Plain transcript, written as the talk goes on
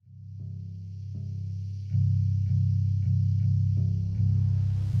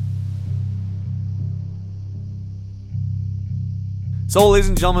So, ladies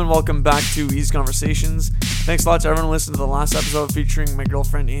and gentlemen, welcome back to Easy Conversations. Thanks a lot to everyone listening to the last episode featuring my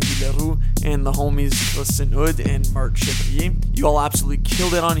girlfriend Angie Leroux and the homies Christian Hood and Marc Chevrier. You all absolutely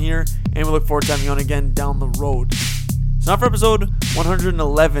killed it on here, and we look forward to having you on again down the road. So now for episode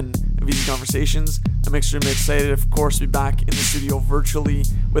 111 of Easy Conversations, I'm extremely excited, of course, to be back in the studio virtually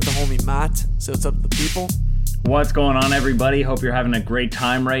with the homie Matt. So what's up to the people? What's going on, everybody? Hope you're having a great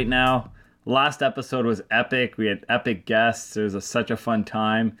time right now. Last episode was epic. We had epic guests. It was such a fun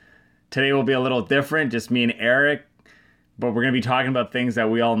time. Today will be a little different, just me and Eric, but we're going to be talking about things that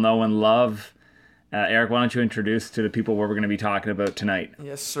we all know and love. Eric, why don't you introduce to the people what we're going to be talking about tonight?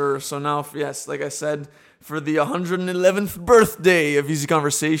 Yes, sir. So now, yes, like I said, for the 111th birthday of Easy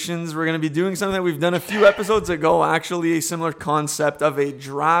Conversations, we're going to be doing something that we've done a few episodes ago, actually a similar concept of a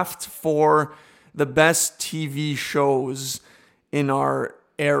draft for the best TV shows in our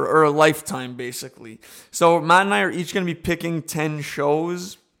era, or a lifetime, basically. So Matt and I are each going to be picking 10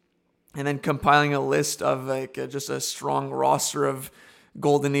 shows and then compiling a list of just a strong roster of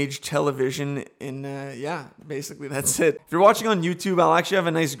golden age television. And basically that's it. If you're watching on YouTube, I'll actually have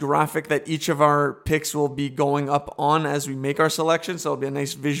a nice graphic that each of our picks will be going up on as we make our selection. So it'll be a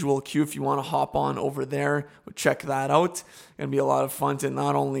nice visual cue if you want to hop on over there. We'll check that out. It's going to be a lot of fun to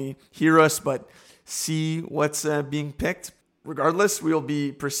not only hear us, but see what's being picked. Regardless, we'll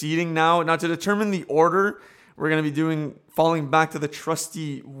be proceeding now. Now, to determine the order, we're going to be falling back to the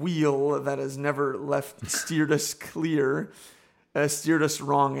trusty wheel that has never steered us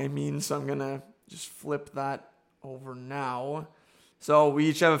wrong, I mean. So I'm going to just flip that over now. So we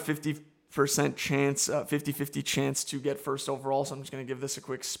each have a 50% chance, 50-50 chance to get first overall. So I'm just going to give this a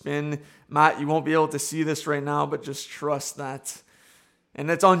quick spin. Matt, you won't be able to see this right now, but just trust that. And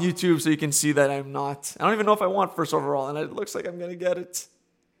it's on YouTube, so you can see that I don't even know if I want first overall, and it looks like I'm going to get it.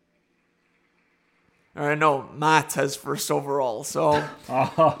 All right, no, Matt has first overall, so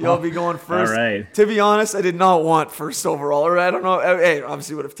you'll be going first. All right. To be honest, I did not want first overall, or I don't know. Hey,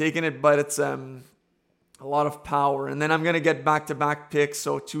 obviously would have taken it, but it's a lot of power. And then I'm going to get back-to-back picks,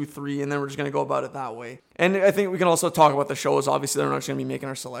 so 2, 3, and then we're just going to go about it that way. And I think we can also talk about the shows. Obviously, they're not just going to be making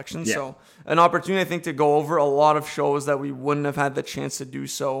our selections. Yeah. So an opportunity, I think, to go over a lot of shows that we wouldn't have had the chance to do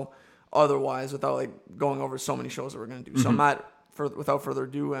so otherwise without going over so many shows that we're going to do. Mm-hmm. So Matt, without further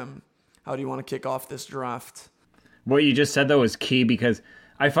ado, how do you want to kick off this draft? What you just said, though, is key because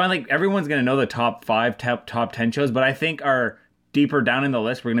I find everyone's going to know the top 5, top 10 shows, but I think our deeper down in the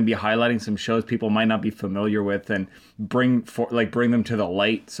list, we're going to be highlighting some shows people might not be familiar with and bring them to the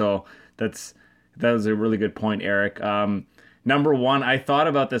light. So that was a really good point, Eric. Number 1, I thought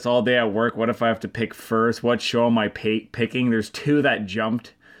about this all day at work. What if I have to pick first? What show am I picking? There's 2 that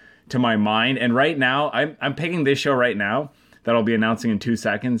jumped to my mind. And right now, I'm picking this show right now that I'll be announcing in 2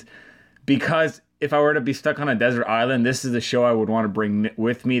 seconds. Because if I were to be stuck on a desert island, this is the show I would want to bring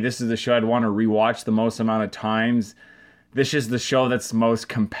with me. This is the show I'd want to rewatch the most amount of times. This is the show that's most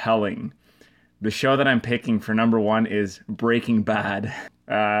compelling. The show that I'm picking for number 1 is Breaking Bad.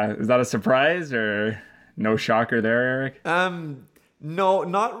 Is that a surprise or no shocker there, Eric? No,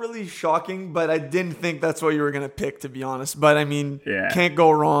 not really shocking, but I didn't think that's what you were going to pick, to be honest. But I mean, Can't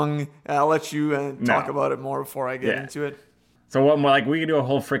go wrong. I'll let you talk about it more before I get into it. So we could do a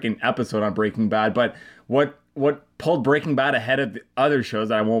whole freaking episode on Breaking Bad, but what pulled Breaking Bad ahead of the other shows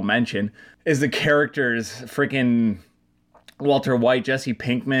that I won't mention is the characters. Freaking Walter White, Jesse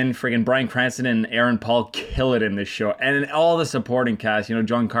Pinkman, friggin' Bryan Cranston, and Aaron Paul kill it in this show. And all the supporting cast,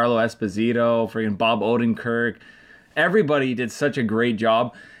 Giancarlo Esposito, friggin' Bob Odenkirk. Everybody did such a great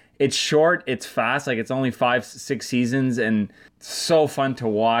job. It's short, it's fast, it's only 5-6 seasons, and so fun to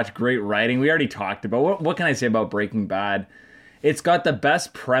watch. Great writing. We already talked about what can I say about Breaking Bad? It's got the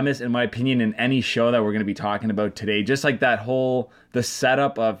best premise, in my opinion, in any show that we're going to be talking about today. Just like the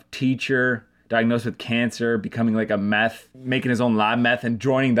setup of teacher diagnosed with cancer, becoming making his own lab meth and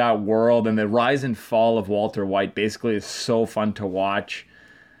joining that world, and the rise and fall of Walter White basically is so fun to watch.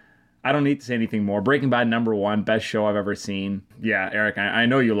 I don't need to say anything more. Breaking Bad, number 1, best show I've ever seen. Yeah, Eric, I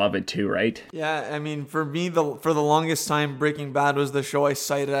know you love it too, right? Yeah, I mean, for me, for the longest time, Breaking Bad was the show I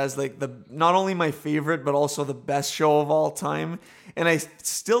cited as not only my favorite, but also the best show of all time. And I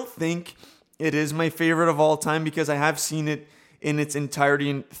still think it is my favorite of all time because I have seen it in its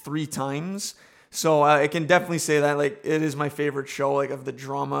entirety 3 times. So I can definitely say that it is my favorite show of the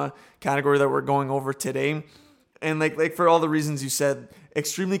drama category that we're going over today. And for all the reasons you said,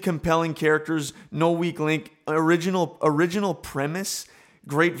 extremely compelling characters, no weak link, original premise,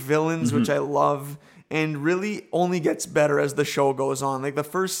 great villains, which I love, and really only gets better as the show goes on. The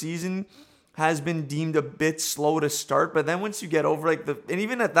first season has been deemed a bit slow to start, but then once you get over and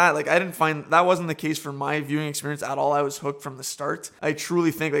even at that, I didn't find that wasn't the case for my viewing experience at all. I was hooked from the start. I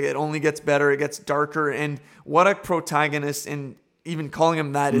truly think it only gets better, it gets darker, and what a protagonist, and even calling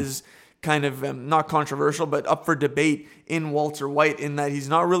him that is kind of not controversial, but up for debate in Walter White, in that he's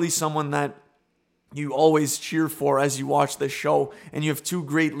not really someone that you always cheer for as you watch the show. And you have two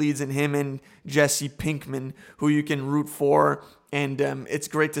great leads in him and Jesse Pinkman, who you can root for. And it's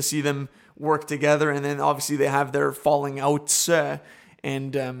great to see them work together. And then obviously they have their falling outs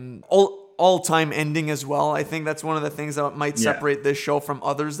and all-time ending as well. I think that's one of the things that might separate this show from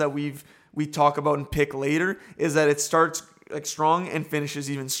others that we talk about and pick later, is that it starts strong and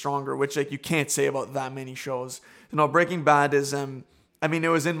finishes even stronger, which you can't say about that many shows. Breaking Bad is it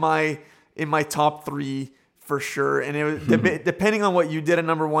was in my top 3 for sure, and it was depending on what you did at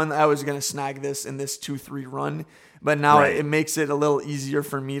number 1, I was gonna snag this in this 2-3 run, but now it makes it a little easier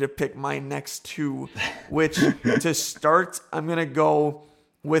for me to pick my next 2, which to start, I'm gonna go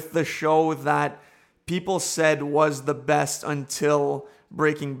with the show that people said was the best until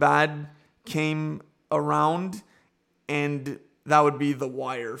Breaking Bad came around, and that would be The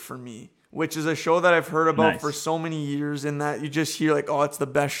Wire for me, which is a show that I've heard about for so many years, in that you just hear it's the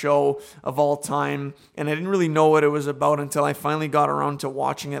best show of all time. And I didn't really know what it was about until I finally got around to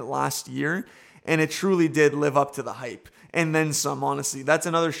watching it last year. And it truly did live up to the hype. And then some, honestly. That's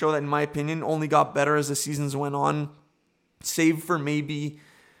another show that, in my opinion, only got better as the seasons went on. Save for maybe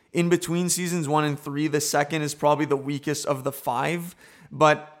in between seasons 1 and 3, the second is probably the weakest of the 5.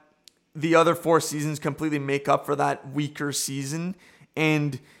 But the other 4 seasons completely make up for that weaker season.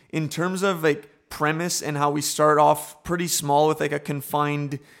 And in terms of premise and how we start off pretty small with a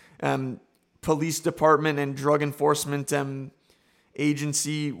confined police department and drug enforcement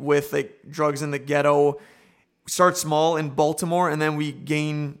agency with drugs in the ghetto, start small in Baltimore, and then we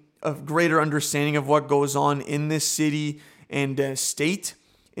gain a greater understanding of what goes on in this city and state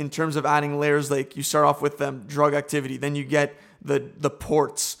in terms of adding layers. You start off with drug activity, then you get the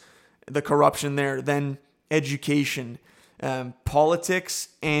ports, the corruption there, then education, politics,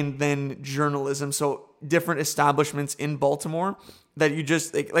 and then journalism. So different establishments in Baltimore that you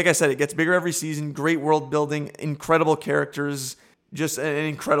just, like I said, it gets bigger every season. Great world building, incredible characters, just an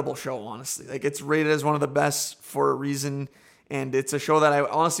incredible show, honestly. It's rated as one of the best for a reason. And it's a show that I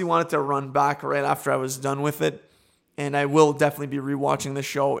honestly wanted to run back right after I was done with it. And I will definitely be rewatching the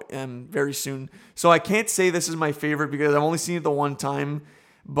show very soon. So I can't say this is my favorite because I've only seen it the one time,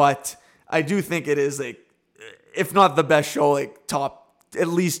 but I do think it is if not the best show, at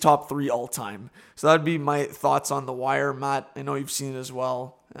least top 3 all time. So that'd be my thoughts on The Wire. Matt, I know you've seen it as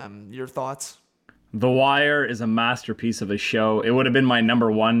well. Your thoughts? The Wire is a masterpiece of a show. It would have been my number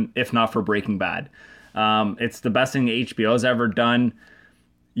 1 if not for Breaking Bad. It's the best thing HBO's ever done.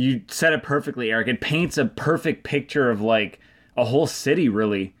 You said it perfectly, Eric. It paints a perfect picture of a whole city,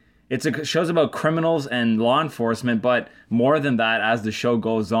 really. It shows about criminals and law enforcement, but more than that as the show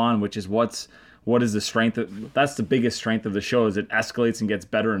goes on, which is what is the strength that's the biggest strength of the show, is it escalates and gets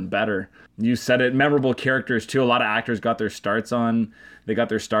better and better. You said it, memorable characters too. A lot of actors got their start on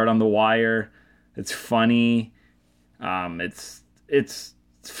The Wire. It's funny. It's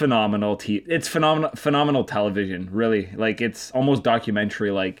phenomenal. It's phenomenal television, really. It's almost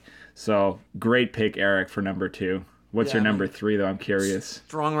documentary. So great pick, Eric, for number 2. What's your number 3, though? I'm curious.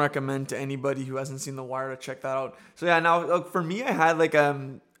 Strong recommend to anybody who hasn't seen The Wire to check that out. So now for me, I had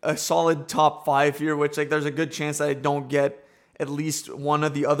a solid top 5 here, which there's a good chance that I don't get at least one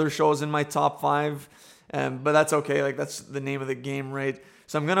of the other shows in my top 5. But that's okay. That's the name of the game, right?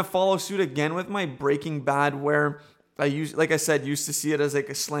 So I'm gonna follow suit again with my Breaking Bad, where I used to see it as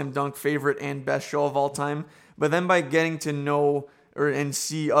a slam dunk favorite and best show of all time. But then by getting to know and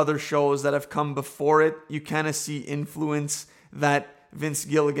see other shows that have come before it, you kind of see influence that Vince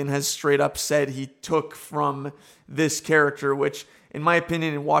Gilligan has straight up said he took from this character, which in my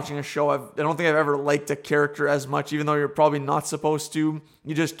opinion, in watching a show, I don't think I've ever liked a character as much, even though you're probably not supposed to.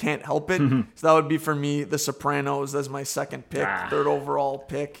 You just can't help it. So that would be for me, The Sopranos as my second pick, third overall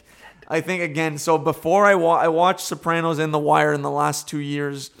pick. I think, again, so before I watched Sopranos and The Wire in the last 2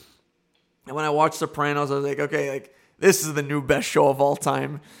 years, and when I watched Sopranos, I was okay, this is the new best show of all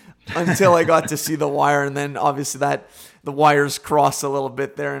time, until I got to see The Wire, and then obviously that the wires crossed a little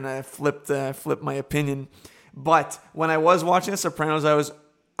bit there, and I flipped my opinion. But when I was watching The Sopranos, I was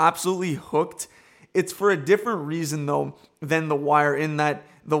absolutely hooked. It's for a different reason, though, than The Wire, in that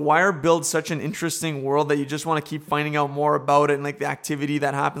The Wire builds such an interesting world that you just want to keep finding out more about it and the activity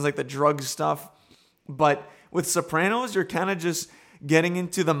that happens, the drug stuff. But with Sopranos, you're kind of just getting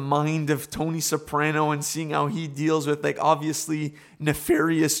into the mind of Tony Soprano and seeing how he deals with like obviously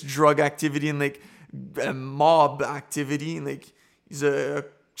nefarious drug activity and like mob activity, and like he's a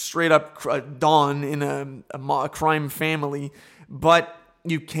straight up don in a crime family, but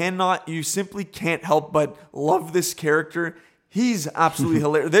you simply can't help but love this character. He's absolutely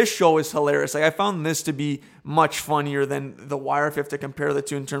hilarious. This show is hilarious. Like I found this to be much funnier than The Wire if you have to compare the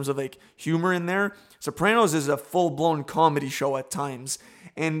two in terms of like humor in there. Sopranos is a full-blown comedy show at times.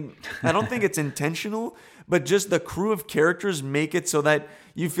 And I don't think it's intentional, but just the crew of characters make it so that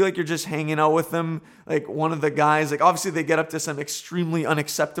you feel like you're just hanging out with them. Like one of the guys, like obviously they get up to some extremely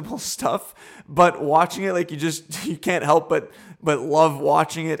unacceptable stuff, but watching it, like you can't help but love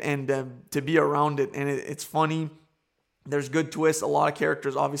watching it and to be around it. And it's funny. There's good twists. A lot of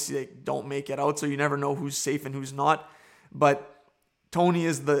characters obviously they don't make it out, so you never know who's safe and who's not. But Tony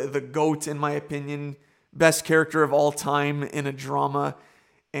is the GOAT in my opinion. Best character of all time in a drama.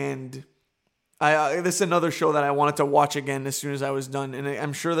 And this is another show that I wanted to watch again as soon as I was done. And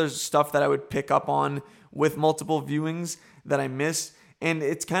I'm sure there's stuff that I would pick up on with multiple viewings that I missed. And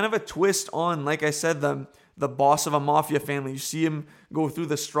it's kind of a twist on, like I said, the boss of a mafia family. You see him go through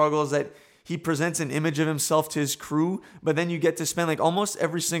the struggles that he presents an image of himself to his crew, but then you get to spend like almost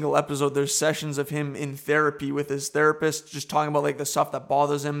every single episode, there's sessions of him in therapy with his therapist, just talking about like the stuff that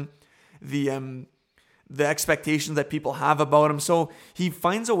bothers him, the expectations that people have about him. So he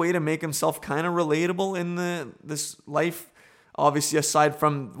finds a way to make himself kind of relatable in this life. Obviously, aside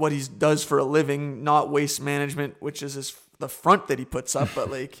from what he does for a living, not waste management, which is the front that he puts up,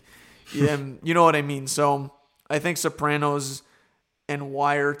 but like, yeah, you know what I mean. So I think Sopranos and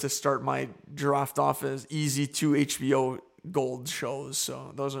Wire to start my draft off as easy 2 HBO Gold shows.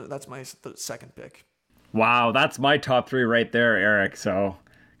 So that's my second pick. Wow, that's my top 3 right there, Eric. So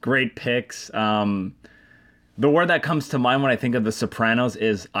great picks. The word that comes to mind when I think of The Sopranos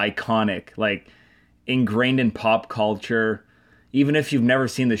is iconic, like ingrained in pop culture. Even if you've never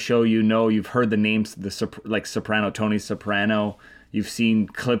seen the show, you've heard the names, like Soprano, Tony Soprano. You've seen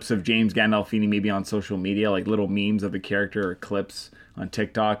clips of James Gandolfini maybe on social media, like little memes of the character or clips on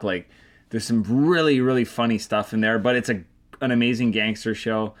TikTok. Like there's some really, really funny stuff in there, but it's an amazing gangster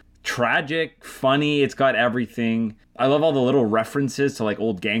show. Tragic, funny, it's got everything. I love all the little references to like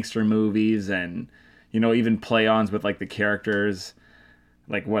old gangster movies and, even play-ons with like the characters,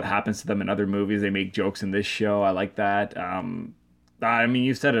 like what happens to them in other movies. They make jokes in this show. I like that. I mean,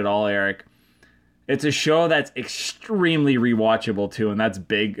 you said it all, Eric. It's a show that's extremely rewatchable too, and that's a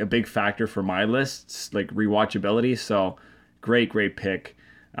big factor for my lists, like rewatchability. So great pick.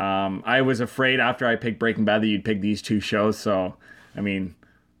 I was afraid after I picked Breaking Bad that you'd pick these 2 shows. So, I mean,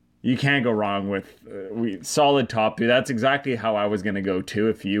 you can't go wrong with solid top 3. That's exactly how I was going to go too.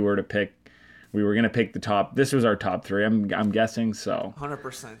 If you were to pick, we were going to pick the top. This was our top 3. I'm guessing. So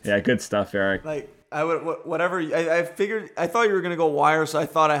 100%. Yeah, good stuff, Eric. Like I would whatever. I figured. I thought you were gonna go Wire, so I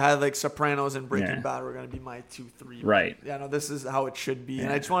thought I had like Sopranos and Breaking Bad were gonna be my 2-3. Right. Yeah. No, this is how it should be. Yeah.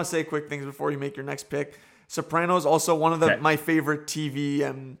 And I just want to say quick things before you make your next pick. Sopranos also one of my favorite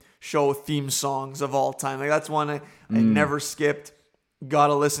TV show theme songs of all time. Like that's one I never skipped.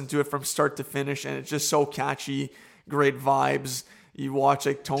 Gotta listen to it from start to finish, and it's just so catchy. Great vibes. You watch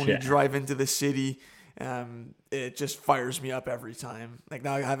like Tony drive into the city. It just fires me up every time. Like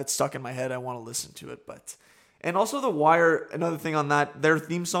now I have it stuck in my head. I want to listen to it, and also The Wire, another thing on that, their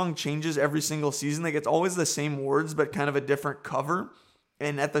theme song changes every single season. Like it's always the same words, but kind of a different cover.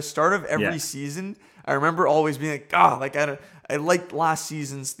 And at the start of every season, I remember always being like, I liked last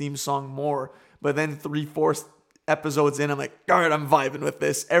season's theme song more. But then 3/4 episodes in, I'm like, all right, I'm vibing with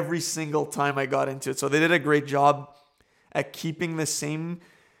this every single time I got into it. So they did a great job at keeping the same,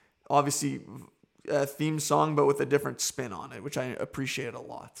 obviously, theme song, but with a different spin on it, which I appreciate a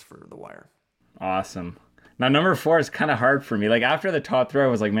lot for The Wire. Awesome. Now, number 4 is kind of hard for me. Like after the top 3, I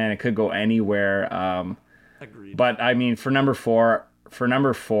was like, man, it could go anywhere. Agreed. But I mean, for number 4,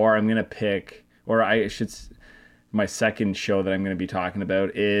 I'm gonna pick, my second show that I'm gonna be talking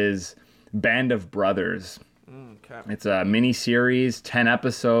about is Band of Brothers. Okay. It's a mini series, 10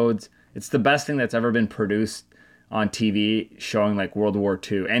 episodes. It's the best thing that's ever been produced on TV, showing like World War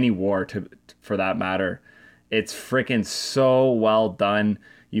II, any war for that matter. It's freaking so well done.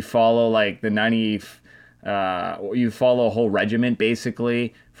 You follow like you follow a whole regiment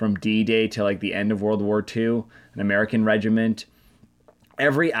basically from D-Day to like the end of World War II, an American regiment.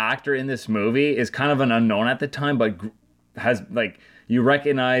 Every actor in this movie is kind of an unknown at the time, but has like, you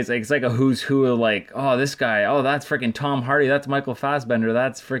recognize, like, it's like a who's who of like, oh, this guy, oh, that's freaking Tom Hardy, that's Michael Fassbender,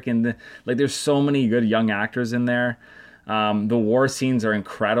 that's freaking, like, there's so many good young actors in there. The war scenes are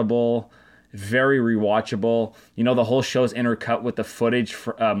incredible. very rewatchable. You know, the whole show's intercut with the footage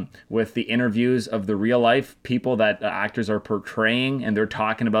with the interviews of the real life people that the actors are portraying, and they're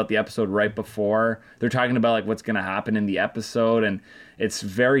talking about the episode right before. They're talking about like what's going to happen in the episode, and it's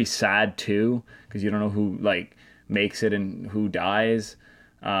very sad too because you don't know who like makes it and who dies.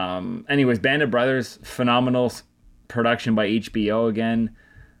 Anyways, Band of Brothers, phenomenal production by HBO again.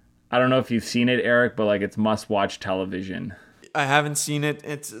 I don't know if you've seen it, Eric, but like it's must-watch television. I haven't seen it.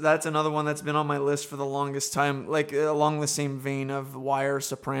 That's another one that's been on my list for the longest time. Like along the same vein of Wire,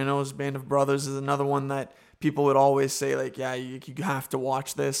 Sopranos, Band of Brothers is another one that people would always say like, yeah, you have to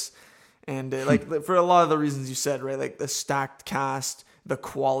watch this. And like for a lot of the reasons you said, right? Like the stacked cast, the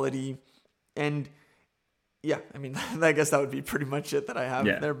quality, and yeah, I mean, I guess that would be pretty much it that I have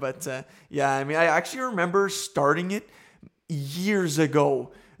there. But yeah, I mean, I actually remember starting it years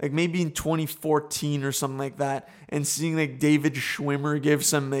ago, like maybe in 2014 or something like that, and seeing like David Schwimmer give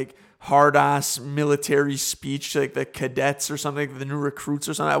some like hard ass military speech to like the cadets or something, like the new recruits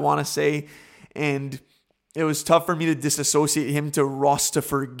or something, I want to say. And it was tough for me to disassociate him to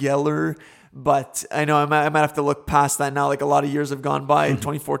Rostopher Geller, but I know I might have to look past that now. Like a lot of years have gone by.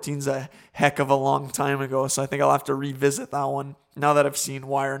 2014 is a heck of a long time ago, so I think I'll have to revisit that one now that I've seen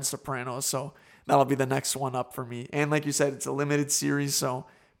Wire and Sopranos. So that'll be the next one up for me. And like you said, it's a limited series, so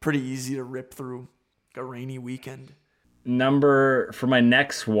pretty easy to rip through a rainy weekend. For my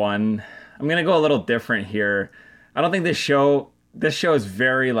next one, I'm gonna go a little different here. I don't think this show is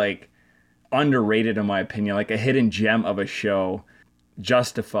very like underrated in my opinion, like a hidden gem of a show.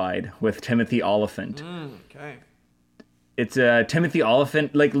 Justified with Timothy Olyphant. Okay. It's Timothy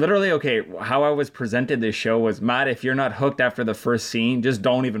Olyphant. Like literally, okay, how I was presented this show was, Matt, if you're not hooked after the first scene, just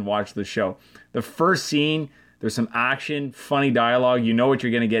don't even watch the show. The first scene, there's some action, funny dialogue. You know what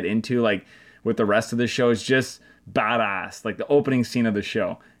you're going to get into. Like with the rest of the show, it's just badass. Like the opening scene of the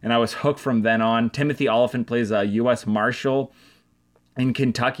show. And I was hooked from then on. Timothy Olyphant plays a U.S. Marshal in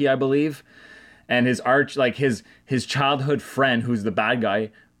Kentucky, I believe. And his his childhood friend, who's the bad guy,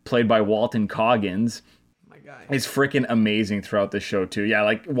 played by Walton Goggins, is freaking amazing throughout the show too. Yeah,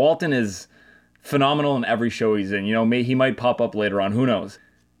 like Walton is phenomenal in every show he's in. You know, he might pop up later on. Who knows?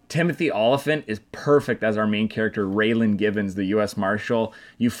 Timothy Olyphant is perfect as our main character, Raylan Givens, the U.S. Marshal.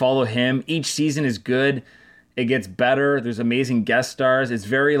 You follow him. Each season is good. It gets better. There's amazing guest stars. It's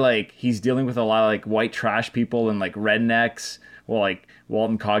very like he's dealing with a lot of like white trash people and like rednecks. Well, like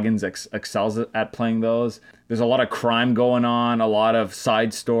Walton Goggins excels at playing those. There's a lot of crime going on, a lot of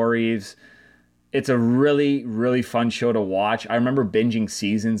side stories. It's a really, really fun show to watch. I remember binging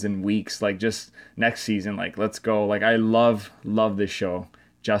seasons in weeks, like just next season, like let's go. Like I love this show,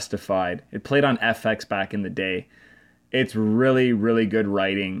 Justified. It played on FX back in the day. It's really, really good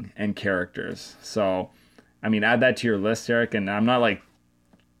writing and characters. So, I mean, add that to your list, Eric, and I'm not like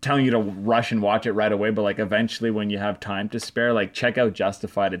telling you to rush and watch it right away, but like eventually when you have time to spare, like check out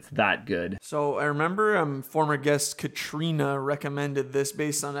Justified. It's that good. So I remember former guest Katrina recommended this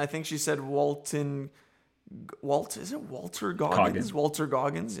based on, I think she said is it Walter Goggins? Walter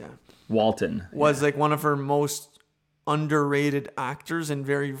Goggins, yeah. Walton. Was like one of her most underrated actors and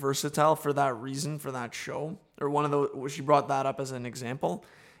very versatile for that reason, for that show. Or one of those, she brought that up as an example.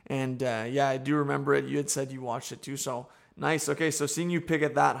 And yeah, I do remember it. You had said you watched it too, so nice. Okay, so seeing you pick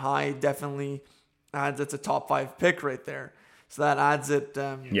it that high definitely adds it's a top 5 pick right there. So that adds it,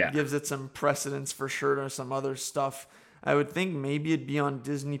 gives it some precedence for sure to some other stuff. I would think maybe it'd be on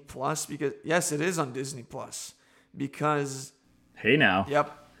Disney Plus because yes, it is on Disney Plus because hey now,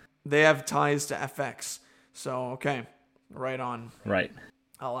 yep, they have ties to FX. So okay, right on. Right.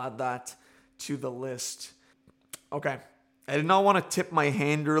 I'll add that to the list. Okay. I did not want to tip my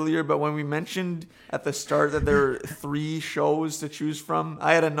hand earlier, but when we mentioned at the start that there are 3 shows to choose from,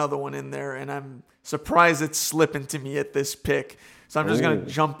 I had another one in there, and I'm surprised it's slipping to me at this pick. So I'm just going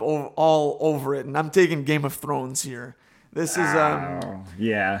to jump all over it, and I'm taking Game of Thrones here. This is...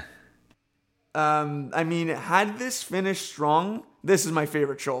 yeah. I mean, had this finished strong, this is my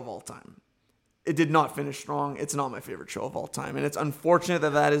favorite show of all time. It did not finish strong. It's not my favorite show of all time. And it's unfortunate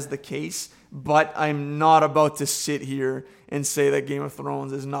that that is the case, but I'm not about to sit here and say that Game of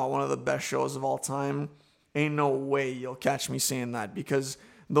Thrones is not one of the best shows of all time. Ain't no way you'll catch me saying that because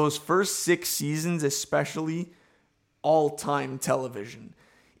those first 6 seasons, especially all-time television.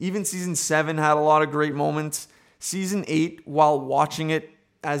 Even season 7 had a lot of great moments. Season 8, while watching it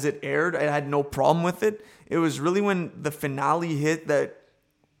as it aired, I had no problem with it. It was really when the finale hit that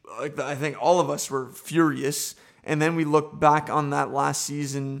I think all of us were furious. And then we look back on that last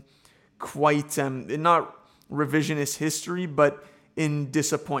season quite, not revisionist history, but in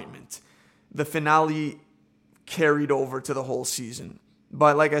disappointment. The finale carried over to the whole season.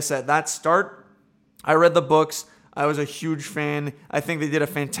 But like I said, that start, I read the books. I was a huge fan. I think they did a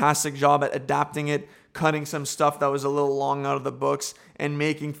fantastic job at adapting it, cutting some stuff that was a little long out of the books, and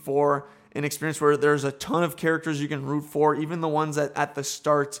making for an experience where there's a ton of characters you can root for, even the ones that at the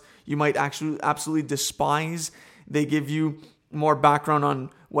start you might actually absolutely despise. They give you more background on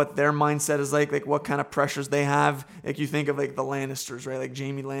what their mindset is like what kind of pressures they have. Like you think of like the Lannisters, right? Like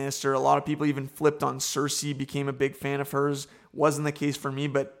Jaime Lannister. A lot of people even flipped on Cersei, became a big fan of hers. Wasn't the case for me,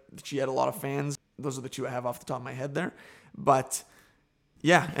 but she had a lot of fans. Those are the two I have off the top of my head there. But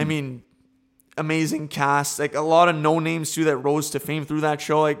yeah, I mean, amazing cast. Like a lot of no names too that rose to fame through that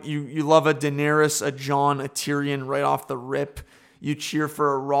show. Like you love a Daenerys, a Jon, a Tyrion right off the rip. You cheer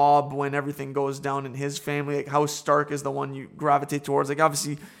for a Robb when everything goes down in his family. Like House Stark is the one you gravitate towards. Like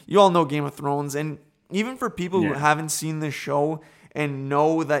obviously you all know Game of Thrones, and even for people who haven't seen this show and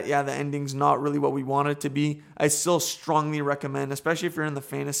know that the ending's not really what we want it to be, I still strongly recommend, especially if you're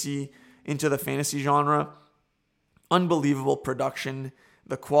into the fantasy genre. Unbelievable production.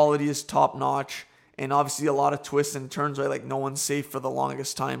 The quality is top notch, and obviously a lot of twists and turns, right? Like no one's safe for the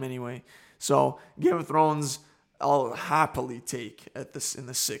longest time anyway. So Game of Thrones, I'll happily take in the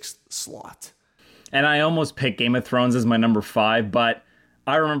 6th slot. And I almost picked Game of Thrones as my number 5, but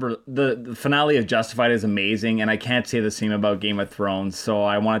I remember the finale of Justified is amazing, and I can't say the same about Game of Thrones, so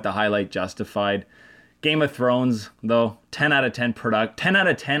I wanted to highlight Justified. Game of Thrones, though, 10 out of 10 10 out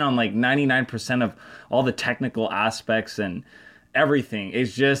of 10 on like 99% of all the technical aspects and everything.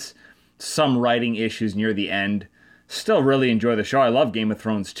 It's just some writing issues near the end. Still really enjoy the show. I love Game of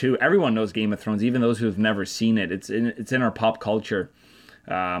Thrones too. Everyone knows Game of Thrones, even those who have never seen it. It's in our pop culture.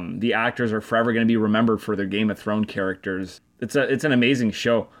 The actors are forever going to be remembered for their Game of Thrones characters. It's an amazing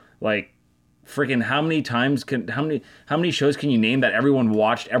show. Like freaking how many shows can you name that everyone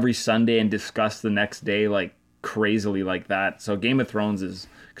watched every Sunday and discussed the next day like crazily like that? So Game of Thrones is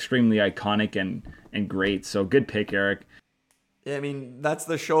extremely iconic and great. So good pick, Eric. Yeah, I mean, that's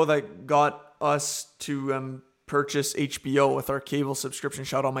the show that got us to purchase HBO with our cable subscription.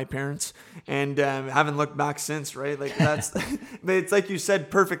 Shout out my parents, and haven't looked back since, right? Like that's it's like you said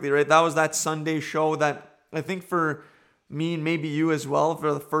perfectly, right? That was that Sunday show that I think for me and maybe you as well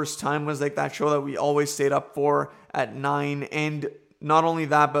for the first time was like that show that we always stayed up for at 9, and not only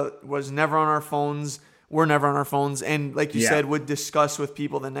that, but was never on our phones. We're never on our phones, and like you said, would discuss with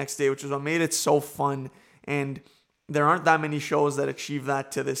people the next day, which is what made it so fun. And there aren't that many shows that achieve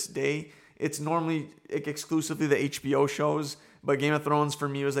that to this day. It's normally exclusively the HBO shows, but Game of Thrones for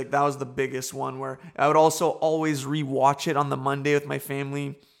me was like, that was the biggest one where I would also always rewatch it on the Monday with my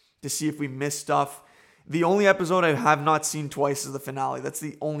family to see if we missed stuff. The only episode I have not seen twice is the finale. That's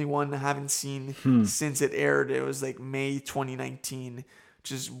the only one I haven't seen since it aired. It was like May 2019,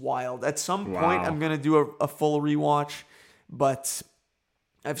 which is wild. At some point, I'm going to do a full rewatch, but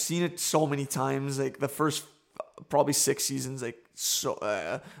I've seen it so many times. Like the first probably 6 seasons, like so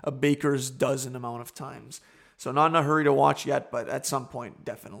a baker's dozen amount of times. So not in a hurry to watch yet, but at some point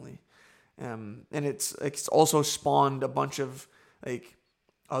definitely. And it's also spawned a bunch of like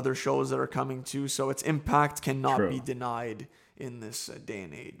other shows that are coming too. So its impact cannot be denied in this day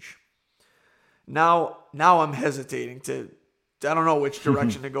and age. Now I'm hesitating I don't know which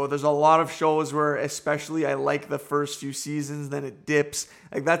direction to go. There's a lot of shows where especially I like the first few seasons, then it dips.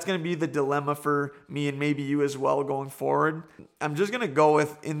 Like that's going to be the dilemma for me and maybe you as well going forward. I'm just going to go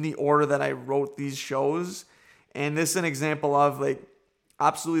with in the order that I wrote these shows. And this is an example of like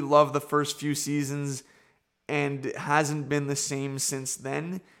absolutely love the first few seasons and it hasn't been the same since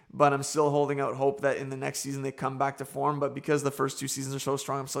then. But I'm still holding out hope that in the next season they come back to form. But because the first 2 seasons are so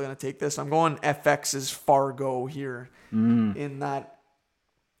strong, I'm still going to take this. I'm going FX's Fargo here. In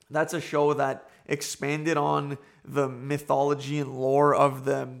that's a show that expanded on the mythology and lore of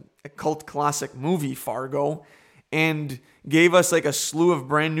the cult classic movie Fargo and gave us like a slew of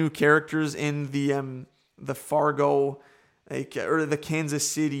brand new characters in the Fargo or the Kansas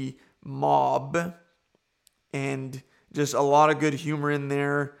City mob, and just a lot of good humor in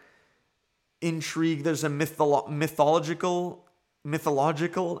there. Intrigue. There's a mythological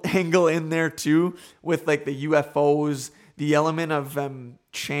angle in there too, with like the UFOs. The element of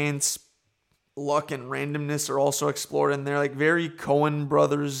chance, luck, and randomness are also explored in there. Like very Coen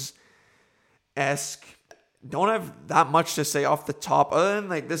Brothers-esque. Don't have that much to say off the top, other than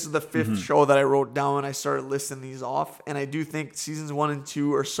like this is the 5th show that I wrote down when I started listing these off, and I do think seasons 1 and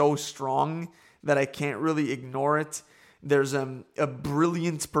 2 are so strong that I can't really ignore it. There's a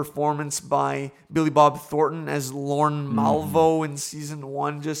brilliant performance by Billy Bob Thornton as Lorne Malvo in season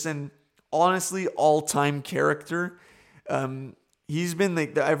 1. Just an honestly all-time character. He's been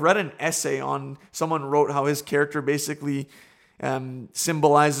like, I've read an essay on someone wrote how his character basically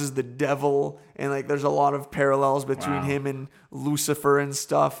symbolizes the devil, and like there's a lot of parallels between him and Lucifer and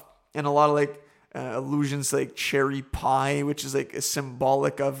stuff, and a lot of like allusions to like cherry pie, which is like a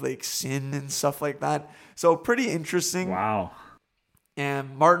symbolic of like sin and stuff like that. So pretty interesting. Wow.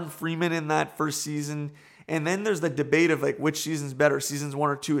 And Martin Freeman in that first season. And then there's the debate of like which season's better, seasons 1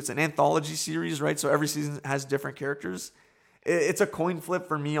 or 2. It's an anthology series, right? So every season has different characters. It's a coin flip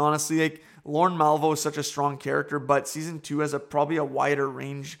for me, honestly. Like Lorne Malvo is such a strong character, but season 2 has probably a wider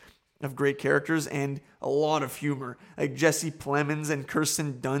range of great characters and a lot of humor. Like Jesse Plemons and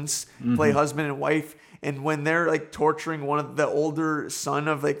Kirsten Dunst play husband and wife, and when they're like torturing one of the older son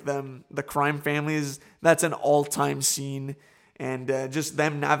of like the crime families, that's an all-time scene. And just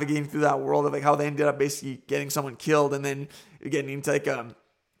them navigating through that world of like how they ended up basically getting someone killed and then getting into like a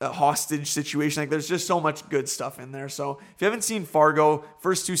hostage situation. Like there's just so much good stuff in there. So if you haven't seen Fargo,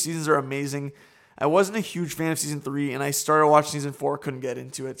 first 2 seasons are amazing. I wasn't a huge fan of season 3, and I started watching season 4, couldn't get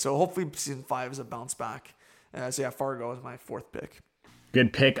into it. So hopefully season 5 is a bounce back. So yeah, Fargo is my 4th pick.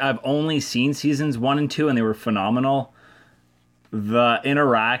 Good pick. I've only seen seasons 1 and 2, and they were phenomenal. The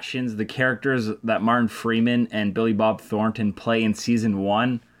interactions, the characters that Martin Freeman and Billy Bob Thornton play in season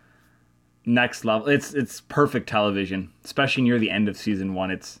 1, next level. It's perfect television, especially near the end of season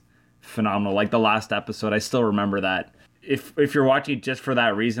 1. It's phenomenal. Like the last episode, I still remember that. If you're watching it just for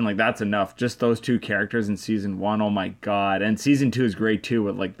that reason, like that's enough. Just those 2 characters in season 1, oh my god. And season 2 is great too,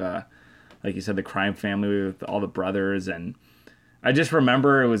 with like you said, the crime family with all the brothers, and I just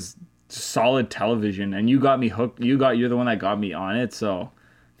remember it was solid television, and you got me hooked. You're the one that got me on it, so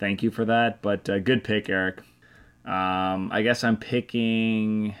thank you for that. But good pick, Eric. I guess I'm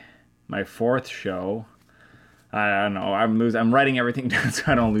picking my 4th show. I don't know. I'm writing everything down so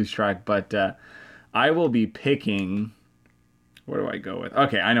I don't lose track. But I will be picking. Where do I go with?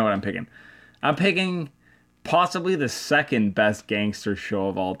 Okay, I know what I'm picking. I'm picking possibly the 2nd best gangster show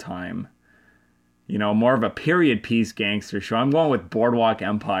of all time. You know, more of a period piece gangster show. I'm going with Boardwalk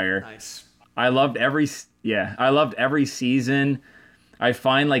Empire. Nice. I loved every season. I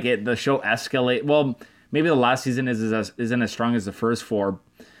find like the show escalate. Well, maybe the last season isn't as strong as the first 4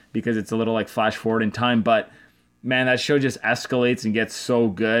 because it's a little like flash forward in time. But man, that show just escalates and gets so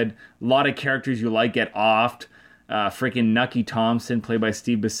good. A lot of characters you like get offed. Freaking Nucky Thompson, played by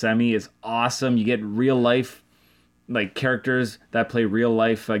Steve Buscemi, is awesome. You get real life like characters that play real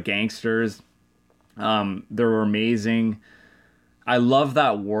life gangsters. They're amazing. I love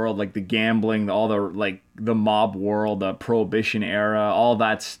that world, like the gambling, all the like the mob world, the prohibition era, all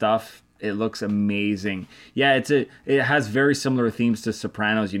that stuff. It looks amazing. Yeah, it has very similar themes to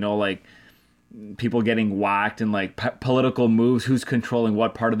Sopranos, you know, like people getting whacked and like political moves, who's controlling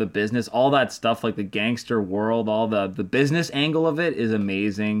what part of the business, all that stuff, like the gangster world, all the business angle of it is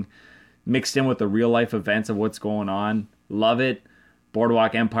amazing, mixed in with the real life events of what's going on. Love it.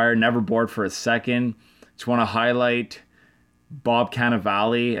 Boardwalk Empire, never bored for a second. Just want to highlight Bob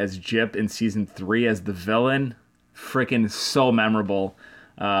Cannavale as Jip in season 3 as the villain. Freaking so memorable.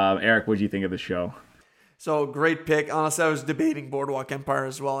 Eric, what do you think of the show? So great pick. Honestly, I was debating Boardwalk Empire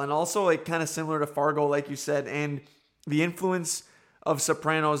as well. And also like kind of similar to Fargo, like you said. And the influence of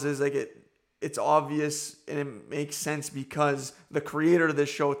Sopranos is like it's obvious and it makes sense because the creator of this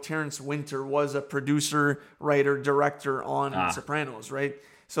show, Terrence Winter, was a producer, writer, director on Sopranos, right?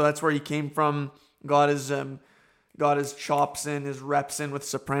 So that's where he came from, got his chops in, his reps in with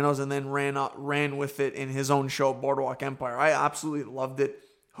Sopranos, and then ran with it in his own show, Boardwalk Empire. I absolutely loved it,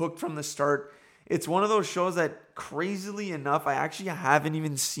 hooked from the start. It's one of those shows that, crazily enough, I actually haven't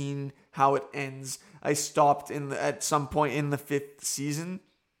even seen how it ends. I stopped at some point in the 5th season.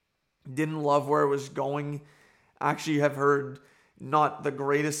 Didn't love where it was going. Actually have heard not the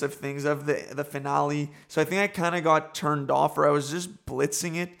greatest of things of the finale. So I think I kind of got turned off, or I was just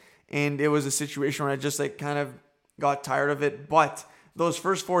blitzing it, and it was a situation where I just like kind of got tired of it. But those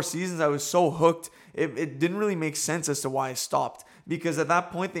first 4 seasons, I was so hooked. It didn't really make sense as to why I stopped, because at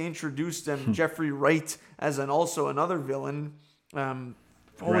that point they introduced Jeffrey Wright as also another villain. What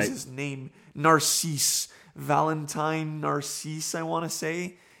was his name? Narcisse. Valentine Narcisse, I want to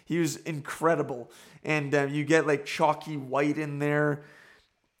say. He was incredible. And you get like Chalky White in there.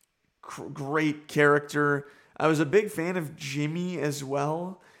 Great character. I was a big fan of Jimmy as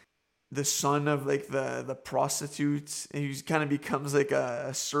well. The son of like the prostitute. And he kind of becomes like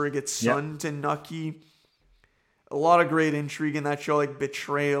a surrogate son to Nucky. A lot of great intrigue in that show, like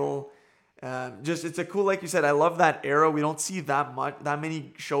betrayal. It's a cool, like you said, I love that era. We don't see that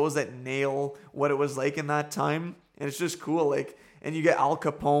many shows that nail what it was like in that time. And it's just cool. Like, and you get Al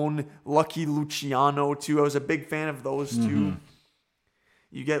Capone, Lucky Luciano too. I was a big fan of those two.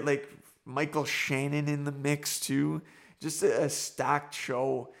 You get like Michael Shannon in the mix too. just a stacked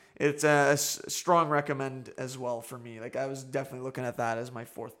show. It's a strong recommend as well for me. Like I was definitely looking at that as my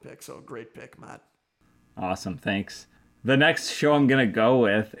fourth pick. So great pick, Matt. Awesome, thanks. The next show I'm gonna go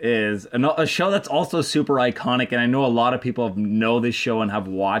with is a show that's also super iconic, and I know a lot of people know this show and have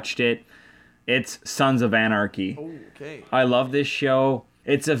watched it. It's Sons of Anarchy. Oh, okay. I love this show.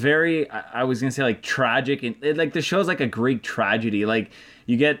 It's a very, I was gonna say like tragic, and like the show's like a Greek tragedy. Like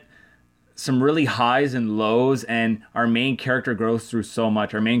you get some really highs and lows, and our main character grows through so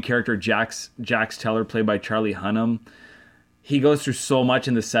much. Our main character, Jax Teller, played by Charlie Hunnam, he goes through so much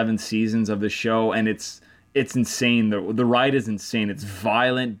in the 7 seasons of the show, and it's insane. The ride is insane. It's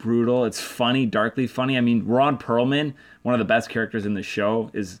violent, brutal. It's funny, darkly funny. I mean, Ron Perlman, one of the best characters in the show,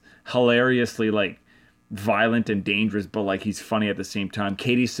 is hilariously like violent and dangerous, but like he's funny at the same time.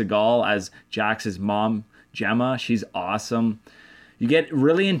 Katie Seagal as Jax's mom, Gemma, she's awesome. You get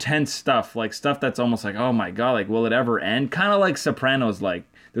really intense stuff, like stuff that's almost like, oh my god, like will it ever end? Kind of like Sopranos, like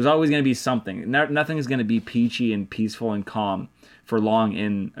there's always going to be something. Nothing is going to be peachy and peaceful and calm for long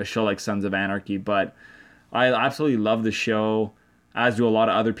in a show like Sons of Anarchy, but I absolutely love the show, as do a lot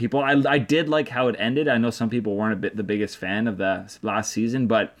of other people. I did like how it ended. I know some people weren't the biggest fan of the last season,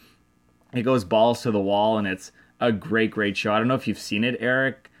 but it goes balls to the wall, and it's a great show. I don't know if you've seen it,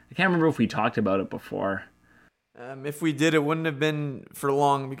 Eric. I can't remember if we talked about it before. If we did, it wouldn't have been for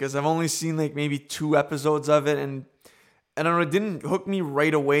long because I've only seen like maybe 2 episodes of it, and I don't know, it didn't hook me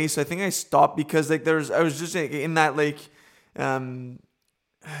right away. So I think I stopped because like I was just like, in that like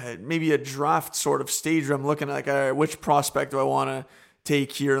maybe a draft sort of stage where I'm looking at like, all right, which prospect do I want to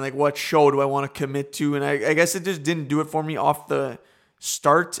take here, and like what show do I want to commit to, and I guess it just didn't do it for me off the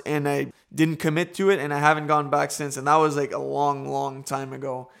start, and I didn't commit to it, and I haven't gone back since, and that was like a long time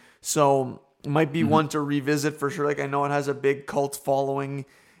ago. So it might be one to revisit for sure. Like I know it has a big cult following.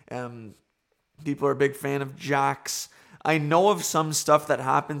 People are a big fan of Jax. I know of some stuff that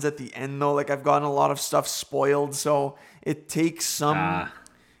happens at the end though. Like I've gotten a lot of stuff spoiled, so it takes some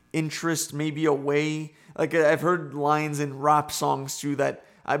interest maybe away. Like I've heard lines in rap songs too that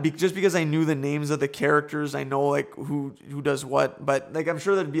just because I knew the names of the characters, I know like who does what. But like I'm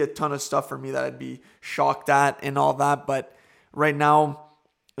sure there'd be a ton of stuff for me that I'd be shocked at and all that. But right now,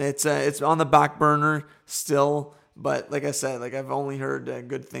 it's on the back burner still. But like I said, like I've only heard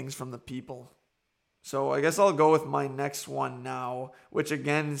good things from the people. So I guess I'll go with my next one now, which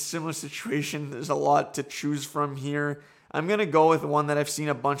again, similar situation. There's a lot to choose from here. I'm going to go with one that I've seen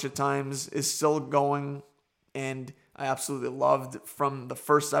a bunch of times, is still going, and I absolutely loved from the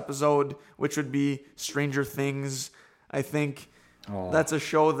first episode, which would be Stranger Things. I think that's a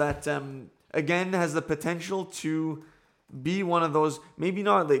show that, again, has the potential to be one of those, maybe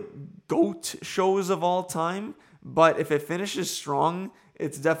not like GOAT shows of all time, but if it finishes strong,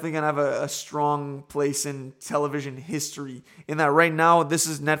 it's definitely going to have a strong place in television history. In that right now, this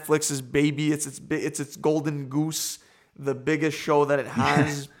is Netflix's baby. It's its golden goose, the biggest show that it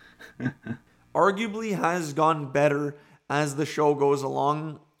has. Arguably has gone better as the show goes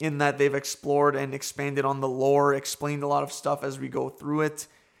along, in that they've explored and expanded on the lore, explained a lot of stuff as we go through it,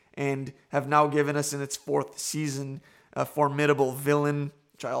 and have now given us in its 4th season a formidable villain,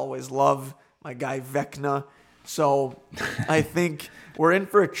 which I always love, my guy Vecna. So I think we're in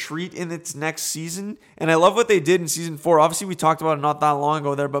for a treat in its next season. And I love what they did in season 4. Obviously, we talked about it not that long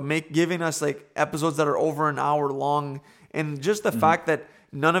ago there, but giving us like episodes that are over an hour long. And just the fact that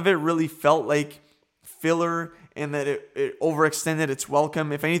none of it really felt like filler, and that it overextended its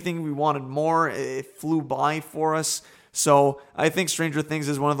welcome. If anything, we wanted more. It flew by for us. So I think Stranger Things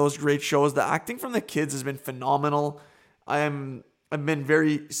is one of those great shows. The acting from the kids has been phenomenal. I've been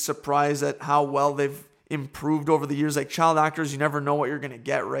very surprised at how well they've improved over the years. Like child actors, you never know what you're going to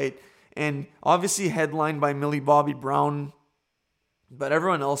get, right? And obviously headlined by Millie Bobby Brown, but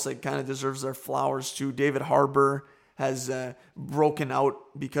everyone else like kind of deserves their flowers too. David Harbour has broken out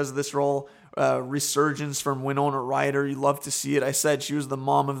because of this role. Resurgence from Winona Ryder. You love to see it. I said she was the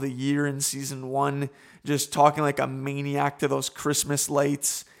mom of the year in season 1, just talking like a maniac to those Christmas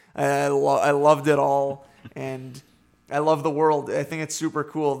lights. I loved it all. And I love the world. I think it's super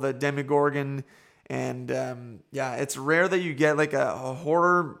cool. The Demogorgon. And it's rare that you get like a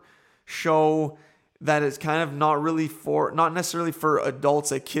horror show that is kind of not necessarily for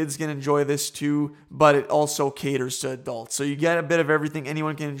adults. Like kids can enjoy this too, but it also caters to adults. So you get a bit of everything.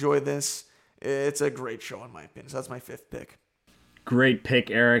 Anyone can enjoy this. It's a great show in my opinion. So that's my 5th pick. Great pick,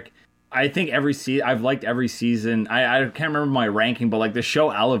 Eric. I think I've liked every season. I can't remember my ranking, but like the show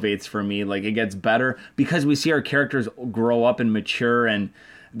elevates for me. Like it gets better because we see our characters grow up and mature, and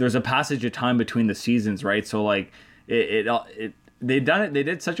there's a passage of time between the seasons, right? So like they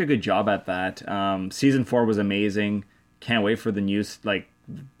did such a good job at that. Season 4 was amazing. Can't wait for the new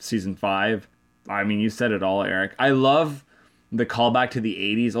season 5. I mean, you said it all, Eric. I love the callback to the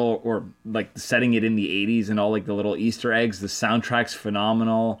 80s, or like setting it in the 80s and all like the little Easter eggs. The soundtrack's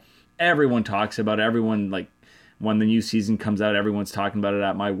phenomenal. Everyone talks about it. Everyone, like, when the new season comes out, everyone's talking about it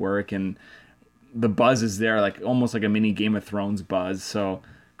at my work, and the buzz is there, like almost like a mini Game of Thrones buzz. So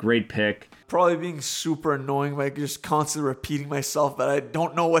great pick. Probably being super annoying by just constantly repeating myself, but I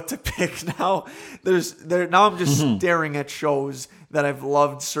don't know what to pick now. Now I'm just staring at shows that I've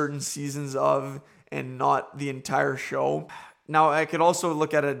loved certain seasons of and not the entire show. Now, I could also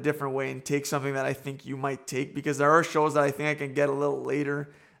look at it a different way and take something that I think you might take, because there are shows that I think I can get a little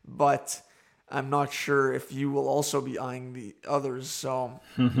later, but I'm not sure if you will also be eyeing the others. So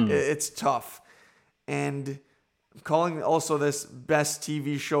it's tough. And I'm calling also this best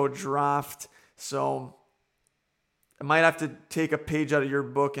TV show draft. So I might have to take a page out of your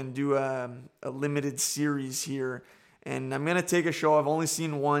book and do a limited series here. And I'm going to take a show I've only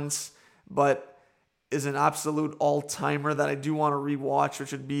seen once, but is an absolute all-timer that I do want to rewatch,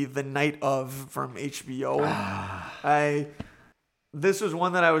 which would be The Night Of from HBO. This was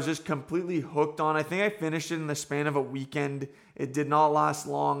one that I was just completely hooked on. I think I finished it in the span of a weekend. It did not last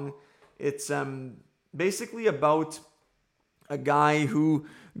long. It's basically about a guy who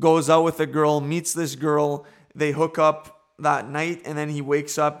goes out with a girl, meets this girl, they hook up that night, and then he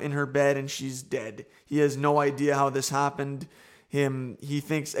wakes up in her bed and she's dead. He has no idea how this happened. He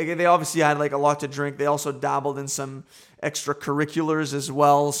thinks, again, they obviously had like a lot to drink. They also dabbled in some extracurriculars as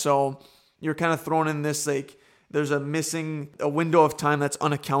well. So you're kind of thrown in this, like, there's a window of time that's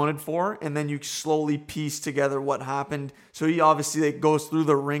unaccounted for, and then you slowly piece together what happened. So he obviously like goes through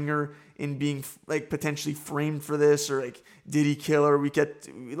the ringer in being like potentially framed for this, or like, did he kill her?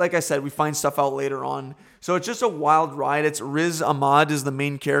 Like I said, we find stuff out later on. So it's just a wild ride. It's Riz Ahmed is the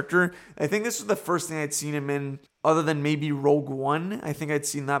main character. I think this was the first thing I'd seen him in, other than maybe Rogue One. I think I'd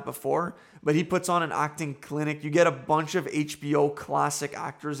seen that before. But he puts on an acting clinic. You get a bunch of HBO classic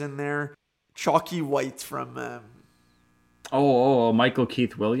actors in there. Chalky White from... Michael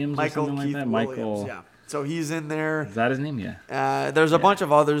Keith Williams or something like that? Williams, yeah. So he's in there. Is that his name? Yeah. There's a bunch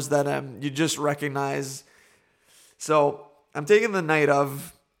of others that you just recognize. So I'm taking The Night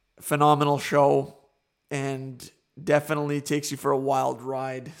Of. Phenomenal show. And definitely takes you for a wild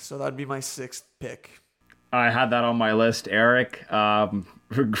ride. So that'd be my 6th pick. I had that on my list, Eric.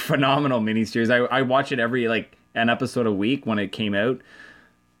 Phenomenal miniseries. I watch it every, an episode a week when it came out.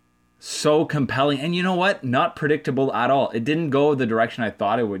 So compelling. And you know what? Not predictable at all. It didn't go the direction I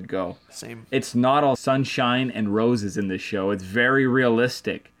thought it would go. Same. It's not all sunshine and roses in this show. It's very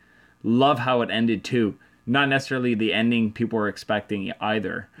realistic. Love how it ended too. Not necessarily the ending people were expecting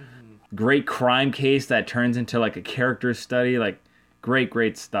either. Mm-hmm. Great crime case that turns into like a character study. Like,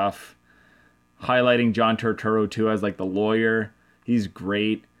 great stuff. Highlighting John Turturro too as like the lawyer. He's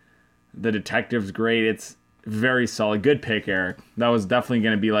great. The detective's great. It's very solid. Good pick, Eric. That was definitely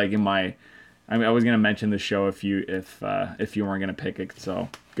going to be like in my... I was going to mention the show if you weren't going to pick it. So,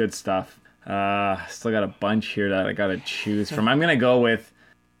 good stuff. Still got a bunch here that I got to choose from. I'm going to go with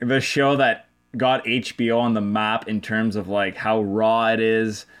the show that got HBO on the map in terms of like how raw it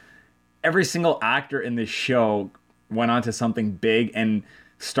is. Every single actor in this show went on to something big and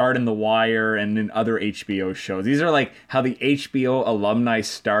starred in The Wire and in other HBO shows. These are like how the HBO alumni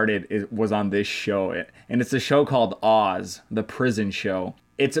started. It was on this show. And it's a show called Oz, the prison show.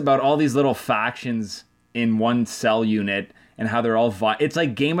 It's about all these little factions in one cell unit and how they're all... It's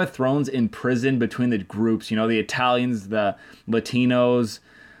like Game of Thrones in prison between the groups. You know, the Italians, the Latinos,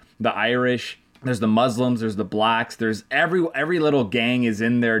 the Irish. There's the Muslims, there's the blacks. There's every little gang is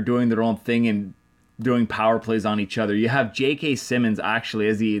in there doing their own thing and doing power plays on each other. You have J.K. Simmons actually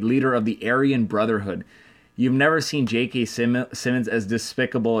as the leader of the Aryan Brotherhood. You've never seen J.K. Simmons as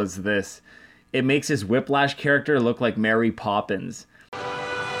despicable as this. It makes his Whiplash character look like Mary Poppins.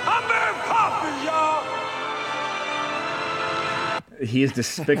 I'm Mary Poppins, y'all! He is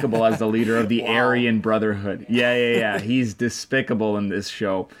despicable as the leader of the Aryan Brotherhood. Yeah. He's despicable in this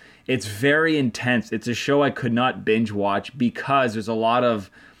show. It's very intense. It's a show I could not binge watch because there's a lot of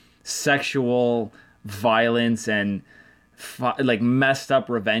sexual violence and like messed up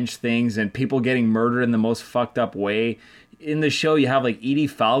revenge things and people getting murdered in the most fucked up way. In the show, you have like Edie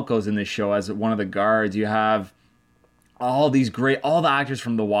Falco's in the show as one of the guards. You have all the actors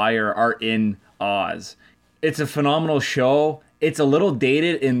from The Wire are in Oz. It's a phenomenal show. It's a little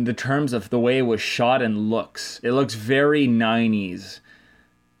dated in the terms of the way it was shot and looks. It looks very 90s.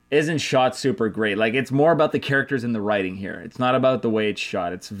 Isn't shot super great. Like, it's more about the characters and the writing here. It's not about the way it's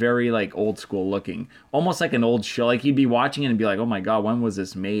shot. It's very like old school looking. Almost like an old show. Like, you'd be watching it and be like, oh my god, when was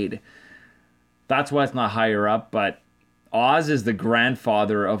this made? That's why it's not higher up, but Oz is the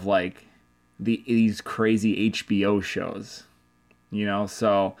grandfather of like these crazy HBO shows, you know.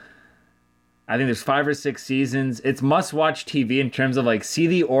 So I think there's 5 or 6 seasons. It's must-watch TV in terms of like see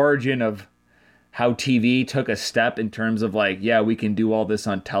the origin of how TV took a step in terms of like, yeah, we can do all this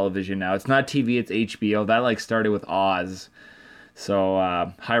on television now. It's not TV, it's HBO. That like started with Oz. So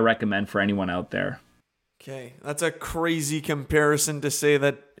high recommend for anyone out there. Okay, that's a crazy comparison to say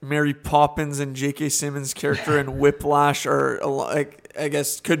that Mary Poppins and J.K. Simmons' character in Whiplash are like, I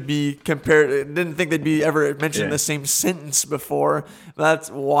guess, could be compared. I didn't think they'd be ever mentioned in the same sentence before. That's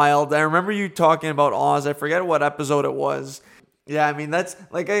wild. I remember you talking about Oz. I forget what episode it was. Yeah, I mean, that's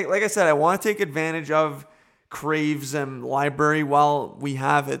like I said, I want to take advantage of Crave's library while we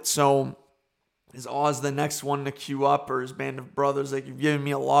have it. So is Oz the next one to queue up, or is Band of Brothers? Like, you've given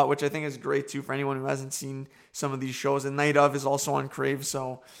me a lot, which I think is great too for anyone who hasn't seen some of these shows. And Night Of is also on Crave,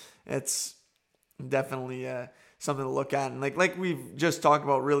 so it's definitely something to look at. And like we've just talked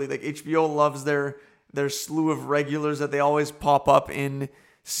about, really, like HBO loves their slew of regulars that they always pop up in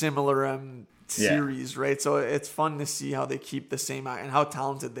similar series, right? So it's fun to see how they keep the same act and how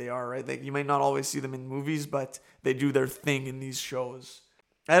talented they are, right? Like, you might not always see them in movies, but they do their thing in these shows.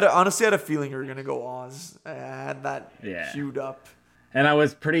 I honestly had a feeling you were gonna go Oz. I had that queued up, and I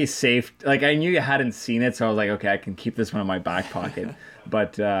was pretty safe. Like, I knew you hadn't seen it, so I was like, okay, I can keep this one in my back pocket.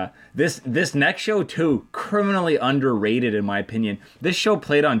 But this next show too, criminally underrated in my opinion. This show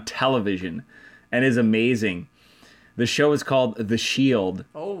played on television and is amazing. The show is called The Shield.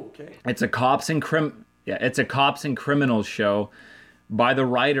 Oh, okay. It's a cops and criminals show by the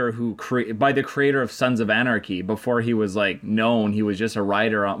writer by the creator of Sons of Anarchy. Before he was like known, he was just a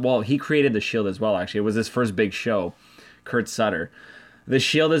writer on. Well, he created The Shield as well. Actually, it was his first big show. Kurt Sutter. The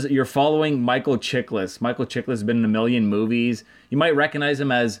Shield is you're following Michael Chiklis. Michael Chiklis has been in a million movies. You might recognize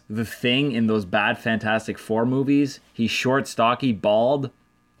him as the Thing in those bad Fantastic Four movies. He's short, stocky, bald,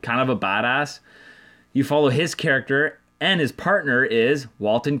 kind of a badass. You follow his character, and his partner is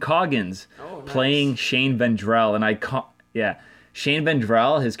Walton Goggins, playing Shane Vendrell, Shane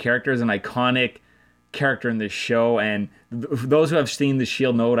Vendrell, his character is an iconic character in this show, and those who have seen The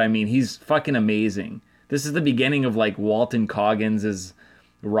Shield know what I mean. He's fucking amazing. This is the beginning of like Walton Goggins'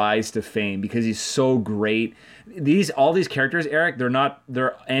 rise to fame because he's so great. All these characters, Eric,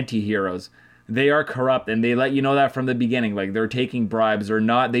 they're anti-heroes. They are corrupt, and they let you know that from the beginning. Like, they're taking bribes or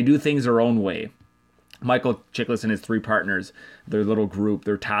not. They do things their own way. Michael Chiklis and his 3 partners, their little group,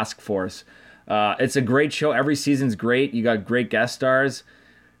 their task force. It's a great show. Every season's great. You got great guest stars.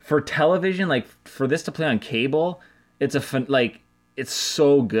 For television, like for this to play on cable, it's it's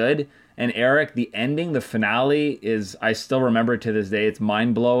so good. And Eric, the ending, the finale is, I still remember it to this day. It's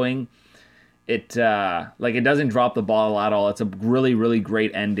mind blowing. It doesn't drop the ball at all. It's a really, really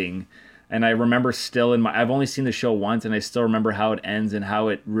great ending. And I remember I've only seen the show once, and I still remember how it ends and how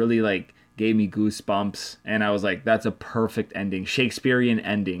it really like gave me goosebumps. And I was like, that's a perfect ending, Shakespearean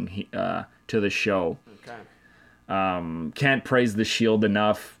ending to the show. Okay. Can't praise The Shield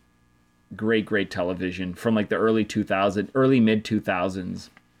enough. Great television from like the early mid 2000s.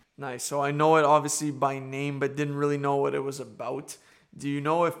 Nice. So I know it obviously by name, but didn't really know what it was about. Do you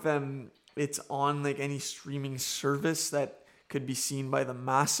know if it's on like any streaming service that could be seen by the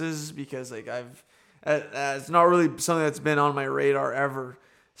masses? Because like it's not really something that's been on my radar ever.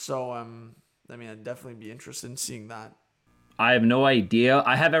 So I'd definitely be interested in seeing that. I have no idea.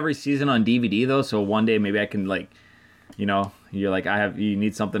 I have every season on DVD though, so one day maybe I can like, you know, you're like you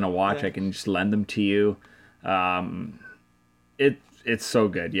need something to watch, I can just lend them to you. It's so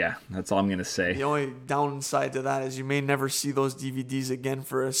good. Yeah, that's all I'm gonna say. The only downside to that is you may never see those DVDs again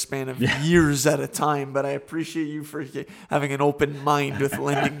for a span of years at a time. But I appreciate you for having an open mind with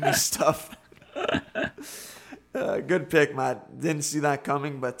lending me stuff. Good pick, Matt. Didn't see that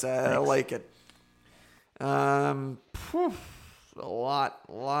coming, but I like it. A lot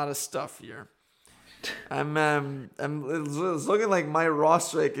of stuff here. It's looking like my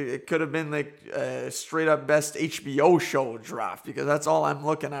roster. Like it could have been like a straight up best HBO show draft because that's all I'm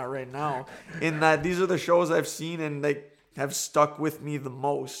looking at right now. In that these are the shows I've seen and they have stuck with me the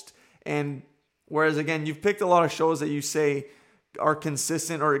most. And whereas again, you've picked a lot of shows that you say are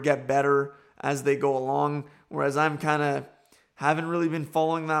consistent or get better as they go along. Whereas I'm kind of haven't really been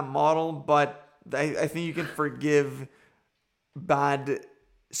following that model, but I think you can forgive bad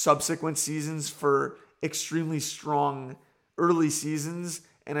subsequent seasons for extremely strong early seasons.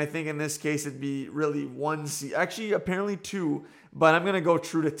 And I think in this case, it'd be really one season. Actually, apparently 2, but I'm going to go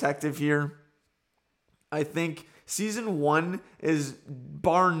True Detective here. I think season 1 is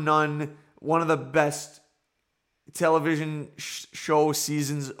bar none one of the best television show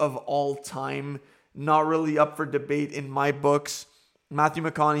seasons of all time. not really up for debate in my books. Matthew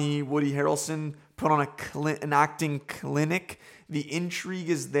McConaughey, Woody Harrelson put on an acting clinic. The intrigue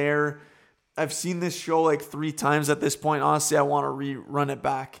is there. I've seen this show like 3 times at this point. Honestly, I want to rerun it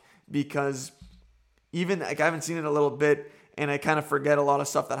back because even like I haven't seen it a little bit, and I kind of forget a lot of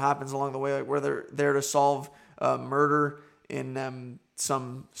stuff that happens along the way, like where they're there to solve murder in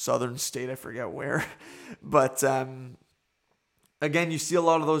some southern state. I forget where, but again, you see a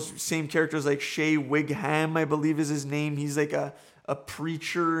lot of those same characters, like Shea Wigham, I believe is his name. He's like a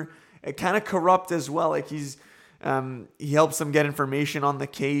preacher, kind of corrupt as well. Like he helps them get information on the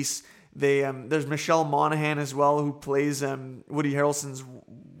case. There's Michelle Monaghan as well, who plays Woody Harrelson's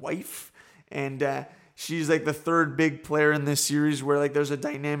wife, and she's like the third big player in this series, where like there's a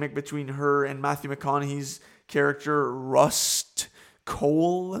dynamic between her and Matthew McConaughey's character Rust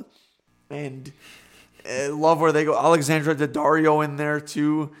Cole, and I love where they go. Alexandra Daddario in there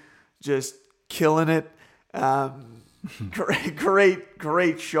too, just killing it.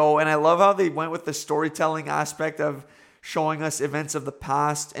 Great show. And I love how they went with the storytelling aspect of showing us events of the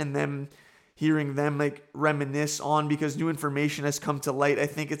past and then hearing them like reminisce on, because new information has come to light. I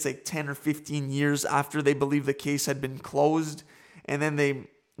think it's like 10 or 15 years after they believe the case had been closed. And then they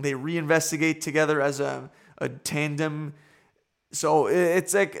reinvestigate together as a tandem. So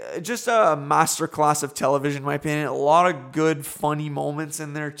it's like just a masterclass of television, in my opinion. A lot of good, funny moments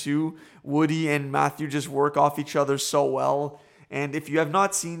in there too. Woody and Matthew just work off each other so well. And if you have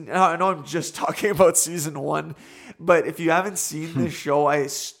not seen, I know I'm just talking about season 1, but if you haven't seen this show, I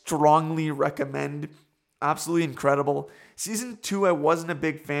strongly recommend. Absolutely incredible. Season 2, I wasn't a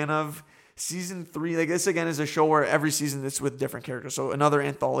big fan of. Season 3, like this again is a show where every season it's with different characters. So another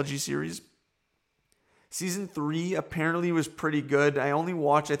anthology series. Season 3 apparently was pretty good. I only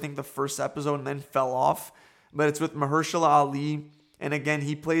watched, I think, the first episode and then fell off. But it's with Mahershala Ali. And again,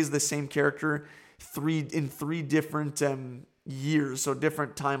 he plays the same character in three different years. So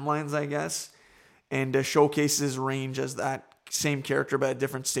different timelines, I guess. And showcases his range as that same character, but at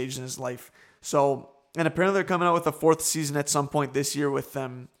different stages in his life. So, and apparently they're coming out with a 4th season at some point this year with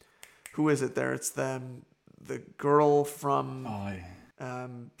them. Who is it there? It's the girl from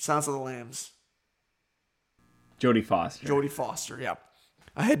Silence of the Lambs. Jodie Foster. Jodie Foster, yeah.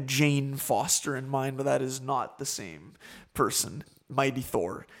 I had Jane Foster in mind, but that is not the same person. Mighty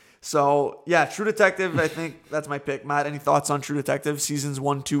Thor. So, yeah, True Detective, I think that's my pick. Matt, any thoughts on True Detective, seasons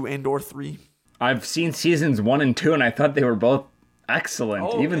 1, 2, and or 3? I've seen seasons 1 and 2, and I thought they were both excellent.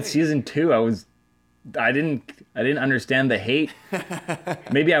 Oh, Even okay. season 2, I didn't understand the hate.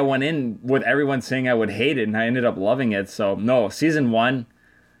 Maybe I went in with everyone saying I would hate it, and I ended up loving it. So, no, season 1...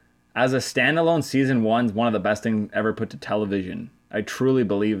 as a standalone, season 1's one of the best things ever put to television. I truly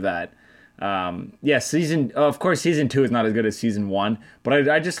believe that. Of course, season 2 is not as good as season 1, but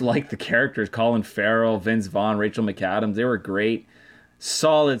I just like the characters. Colin Farrell, Vince Vaughn, Rachel McAdams, they were great.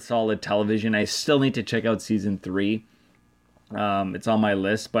 Solid television. I still need to check out season 3. It's on my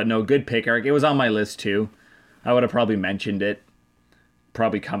list, but no, good pick, Eric. It was on my list too. I would have probably mentioned it.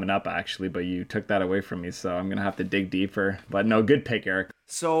 Probably coming up actually, but you took that away from me, so I'm gonna have to dig deeper. But no, good pick, Eric.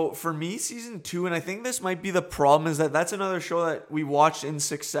 So for me, season 2, and I think this might be the problem, is that's another show that we watched in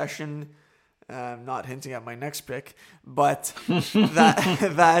succession. Not hinting at my next pick, but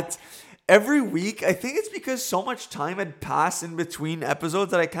that every week, I think it's because so much time had passed in between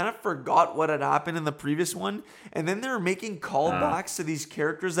episodes that I kind of forgot what had happened in the previous one, and then they were making callbacks to these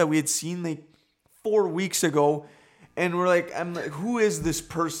characters that we had seen like 4 weeks ago. And I'm like, who is this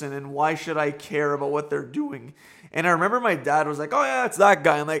person and why should I care about what they're doing? And I remember my dad was like, oh yeah, it's that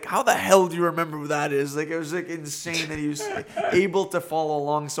guy. I'm like, how the hell do you remember who that is? Like, it was like insane that he was able to follow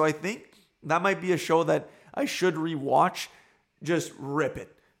along. So I think that might be a show that I should rewatch. Just rip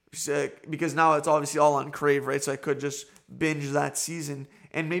it. Because now it's obviously all on Crave, right? So I could just binge that season.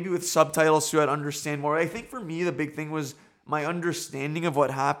 And maybe with subtitles so I'd understand more. I think for me, the big thing was my understanding of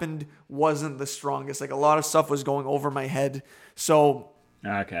what happened wasn't the strongest. Like a lot of stuff was going over my head. So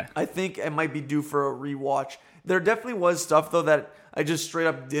Okay. I think it might be due for a rewatch. There definitely was stuff though that I just straight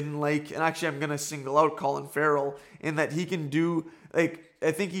up didn't like. And actually I'm going to single out Colin Farrell in that he can do, like,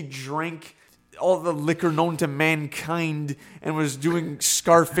 I think he drank all the liquor known to mankind and was doing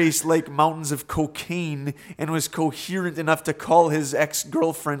Scarface-like mountains of cocaine and was coherent enough to call his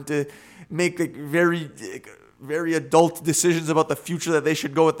ex-girlfriend to make like very adult decisions about the future that they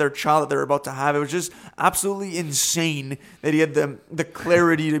should go with their child that they're about to have. It was just absolutely insane that he had the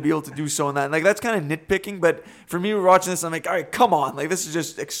clarity to be able to do so in that. And like, that's kind of nitpicking, but for me, we're watching this, I'm like, all right, come on. Like, this is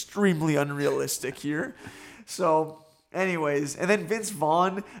just extremely unrealistic here. So anyways, and then Vince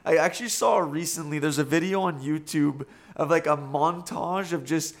Vaughn, I actually saw recently, there's a video on YouTube of like a montage of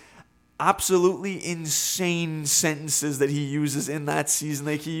just, absolutely insane sentences that he uses in that season.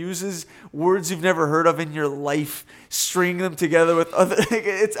 Like, he uses words you've never heard of in your life, stringing them together with other. Like,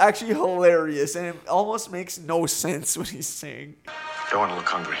 it's actually hilarious, and it almost makes no sense what he's saying. Don't want to look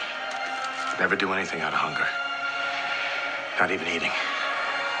hungry. Never do anything out of hunger. Not even eating.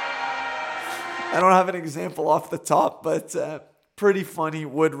 I don't have an example off the top, but pretty funny.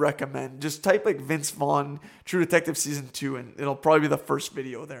 Would recommend. Just type like Vince Vaughn, True Detective Season 2, and it'll probably be the first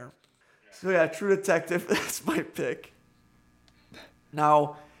video there. So yeah, True Detective, that's my pick.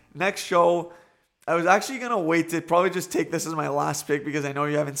 Now, next show, I was actually going to wait to probably just take this as my last pick because I know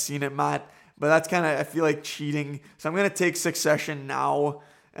you haven't seen it, Matt. But that's kind of, I feel like cheating. So I'm going to take Succession now.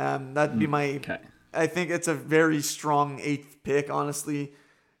 That'd be my, Okay. I think it's a very strong 8th pick, honestly.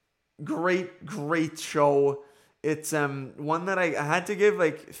 Great show. It's one that I had to give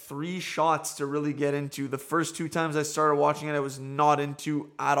like 3 shots to really get into. The first 2 times I started watching it, I was not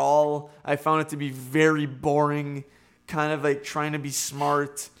into at all. I found it to be very boring, kind of like trying to be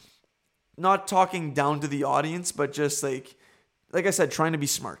smart. Not talking down to the audience, but just like I said, trying to be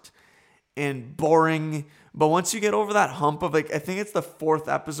smart and boring. But once you get over that hump of like, I think it's the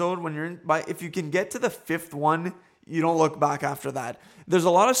 4th episode when you're in, if you can get to the 5th one, you don't look back after that. There's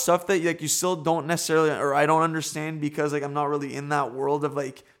a lot of stuff that like you still don't necessarily, or I don't understand because like I'm not really in that world of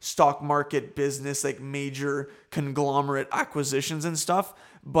like stock market business, like major conglomerate acquisitions and stuff.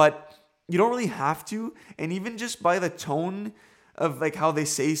 But you don't really have to. And even just by the tone of like how they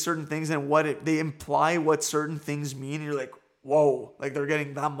say certain things and they imply what certain things mean, you're like, whoa, like they're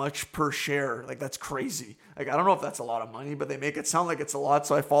getting that much per share. Like that's crazy. Like I don't know if that's a lot of money, but they make it sound like it's a lot,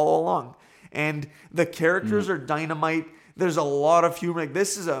 so I follow along. And the characters are dynamite. There's a lot of humor. Like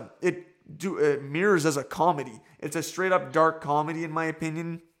this is it mirrors as a comedy. It's a straight up dark comedy in my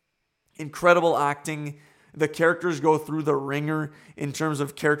opinion. Incredible acting. The characters go through the ringer in terms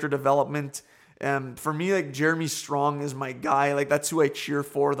of character development. For me, like Jeremy Strong is my guy. Like that's who I cheer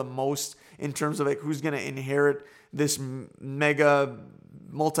for the most in terms of like who's gonna inherit this mega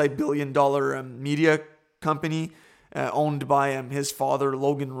multi-billion-dollar media company owned by his father,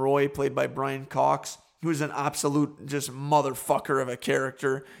 Logan Roy, played by Brian Cox, who's an absolute just motherfucker of a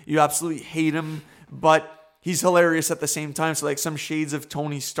character. You absolutely hate him, but he's hilarious at the same time. So like some shades of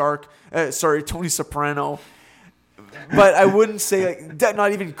Tony Soprano. But I wouldn't say like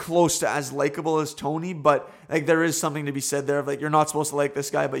not even close to as likable as Tony, but like there is something to be said there of like you're not supposed to like this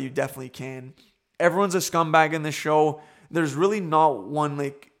guy, but you definitely can. Everyone's a scumbag in this show. There's really not one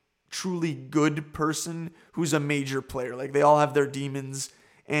like truly good person who's a major player. Like they all have their demons,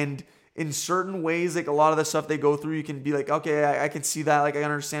 and in certain ways, like a lot of the stuff they go through, you can be like, okay, I can see that. Like I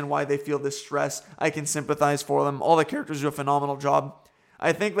understand why they feel this stress. I can sympathize for them. All the characters do a phenomenal job.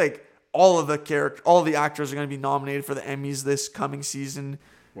 I think like all the actors are going to be nominated for the Emmys this coming season.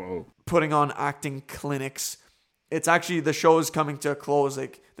 Whoa. Putting on acting clinics. It's actually, the show is coming to a close.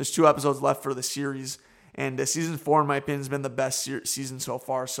 Like there's 2 episodes left for the series, and season 4 in my opinion has been the best season so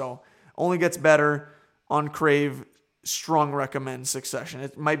far. So only gets better. On Crave, strong recommend Succession.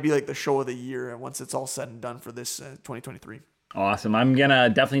 It might be like the show of the year once it's all said and done for this 2023. Awesome. I'm gonna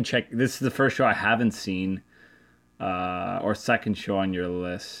definitely check. This is the first show I haven't seen, or second show on your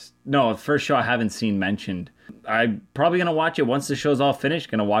list. No, first show I haven't seen mentioned. I'm probably gonna watch it once the show's all finished.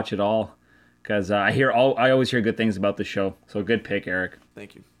 Gonna watch it all because I always hear good things about the show. So good pick, Eric.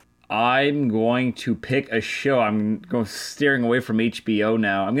 Thank you. I'm going to pick a show. I'm going steering away from HBO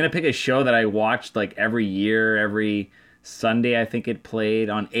now. I'm going to pick a show that I watched like every year, every Sunday I think it played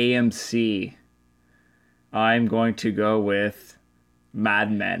on AMC. I'm going to go with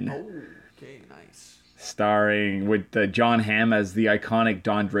Mad Men. Oh, okay, nice. Starring with John Hamm as the iconic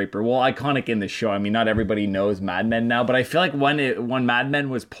Don Draper. Well, iconic in the show. I mean, not everybody knows Mad Men now, but I feel like when Mad Men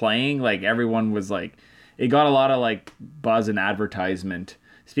was playing, like everyone was like, it got a lot of like buzz and advertisement.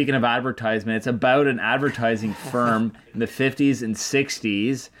 Speaking of advertisement, it's about an advertising firm in the 50s and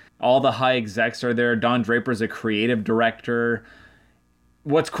 60s. All the high execs are there. Don Draper's a creative director.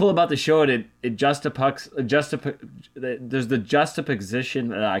 What's cool about the show, there's the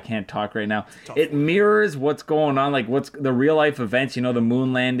juxtaposition. I can't talk right now. It mirrors what's going on, like what's the real life events, the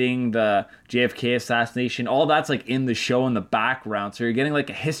moon landing, the JFK assassination, all that's like in the show in the background. So you're getting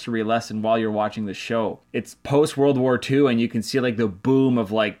like a history lesson while you're watching the show. It's post World War II, and you can see like the boom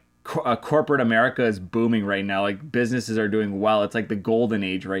of like corporate America is booming right now. Like businesses are doing well. It's like the golden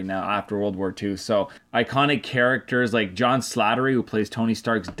age right now after World War II. So iconic characters like John Slattery, who plays Tony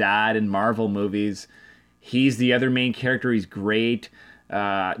Stark's dad in Marvel movies. He's the other main character. He's great.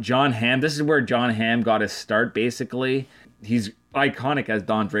 John Hamm. This is where John Hamm got his start, basically. He's iconic as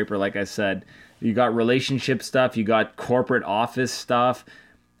Don Draper, like I said. You got relationship stuff. You got corporate office stuff.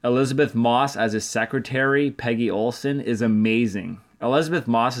 Elizabeth Moss as his secretary, Peggy Olson, is amazing. Elizabeth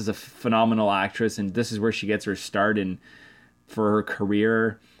Moss is a phenomenal actress, and this is where she gets her start in for her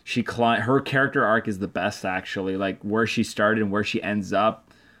career. Her character arc is the best, actually. Like where she started and where she ends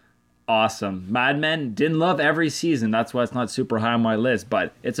up. Awesome. Mad Men, didn't love every season. That's why it's not super high on my list,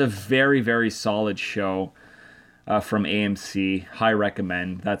 but it's a very, very solid show from AMC. High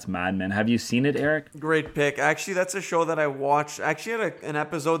recommend. That's Mad Men. Have you seen it, Eric? Great pick. Actually, that's a show that I watched. I actually had an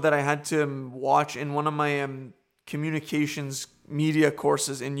episode that I had to watch in one of my communications media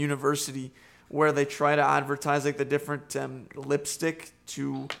courses in university, where they try to advertise like the different lipstick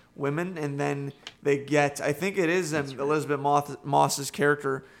to women, and then they get, I think it is Elizabeth Moss's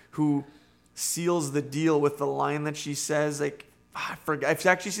character who seals the deal with the line that she says, like, I forget. I've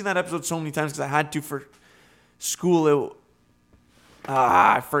actually seen that episode so many times because I had to for school.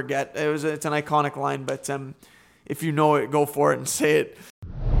 I forget. It's an iconic line, but if you know it, go for it and say it.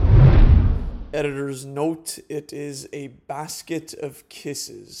 Editor's note, it is a basket of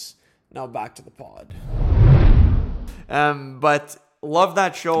kisses. Now back to the pod. But love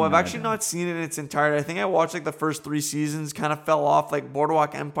that show. I've actually not seen it in its entirety. I think I watched like the first 3 seasons, kind of fell off like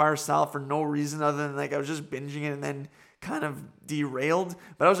Boardwalk Empire style for no reason other than like I was just binging it and then kind of derailed.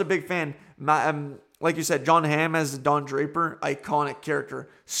 But I was a big fan. Like you said, John Hamm as Don Draper, iconic character.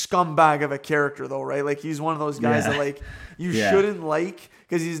 Scumbag of a character though, right? Like he's one of those guys that like you shouldn't like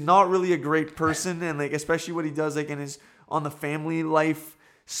because he's not really a great person, and like especially what he does like in his on the family life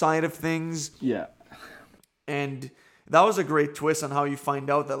side of things. Yeah. And that was a great twist on how you find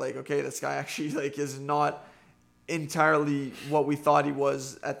out that like, okay, this guy actually like is not entirely what we thought he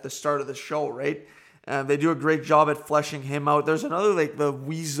was at the start of the show, right? They do a great job at fleshing him out. There's another like the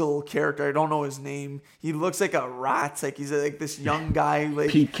Weasel character. I don't know his name. He looks like a rat. Like he's like this young guy. Like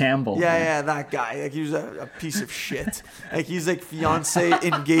Pete Campbell. Yeah, that guy. Like he was a piece of shit. Like he's like fiance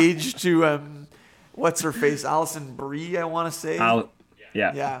engaged to what's her face, Alison Brie, I want to say.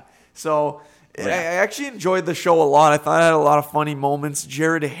 Yeah. So I actually enjoyed the show a lot. I thought it had a lot of funny moments.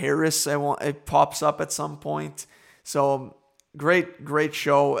 Jared Harris, it pops up at some point. So great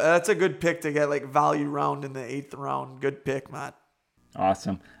show. That's a good pick to get like value round in the 8th round. Good pick, Matt.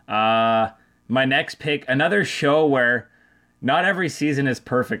 Awesome. My next pick, another show where not every season is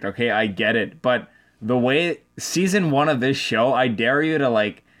perfect. Okay, I get it, but the way season 1 of this show, I dare you to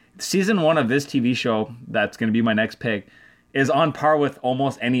like season 1 of this TV show. That's going to be my next pick. Is on par with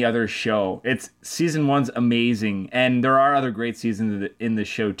almost any other show. It's season 1's amazing, and there are other great seasons in the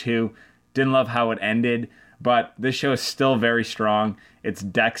show too. Didn't love how it ended, but this show is still very strong. It's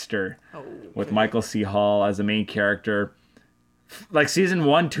Dexter with Michael C. Hall as the main character. Like season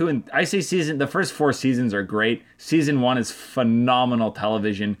 1, 2, and I say the first 4 seasons are great. Season 1 is phenomenal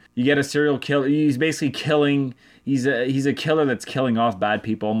television. You get a serial killer. He's basically killing. He's a killer that's killing off bad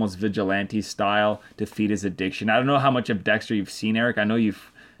people, almost vigilante style, to feed his addiction. I don't know how much of Dexter you've seen, Eric. I know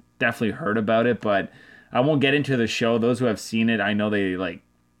you've definitely heard about it, but I won't get into the show. Those who have seen it, I know they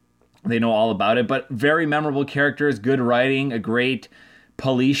know all about it. But very memorable characters, good writing, a great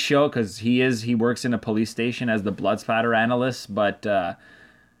police show because he works in a police station as the blood spatter analyst. But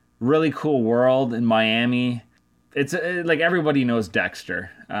really cool world in Miami. It's like everybody knows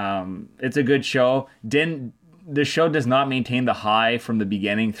Dexter. It's a good show. The show does not maintain the high from the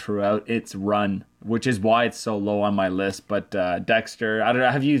beginning throughout its run, which is why it's so low on my list. But Dexter, I don't know.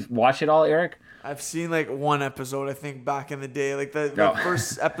 Have you watched it all, Eric? I've seen like one episode, I think, back in the day. Like the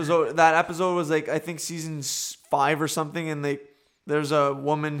first episode, that episode was like, I think season 5 or something. And there's a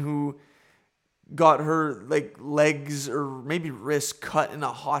woman who got her like legs or maybe wrists cut in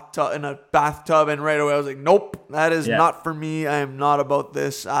a bathtub. And right away I was like, nope, that is not for me. I am not about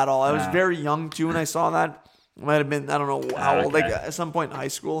this at all. I was very young too when I saw that. Might have been, I don't know how old, like at some point in high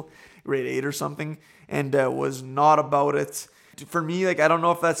school, grade 8 or something, and was not about it. For me, like, I don't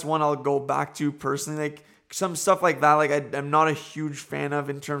know if that's one I'll go back to personally. Like, some stuff like that, like, I'm not a huge fan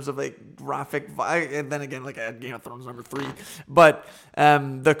of in terms of, like, graphic, and then again, like, I had Game of Thrones number 3, but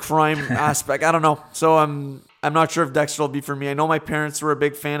the crime aspect, I don't know. So I'm not sure if Dexter will be for me. I know my parents were a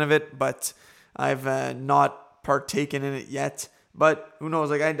big fan of it, but I've not partaken in it yet. But who knows?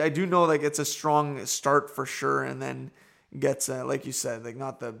 Like I do know like it's a strong start for sure, and then gets like you said, like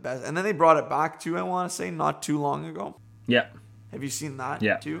not the best. And then they brought it back too. I want to say not too long ago. Yeah. Have you seen that?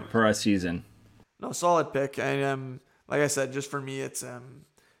 Yeah. Too for a season. No, solid pick. And like I said, just for me, it's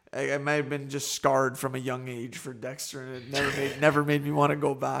I might have been just scarred from a young age for Dexter, and it never made me want to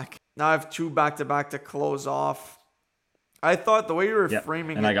go back. Now I have 2 back to close off. I thought the way you were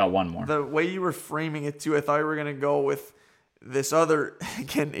framing and it, I got one more. The way you were framing it too, I thought you were gonna go with this other,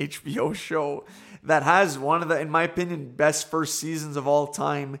 again, HBO show that has one of the, in my opinion, best first seasons of all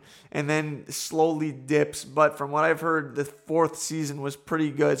time, and then slowly dips. But from what I've heard, the fourth season was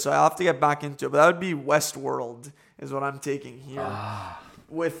pretty good, so I'll have to get back into it. But that would be Westworld, is what I'm taking here.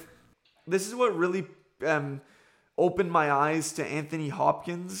 This is what really opened my eyes to Anthony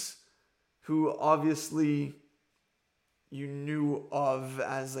Hopkins, who obviously you knew of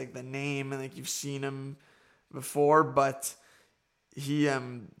as like the name and like you've seen him before, but he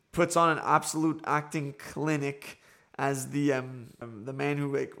puts on an absolute acting clinic as the man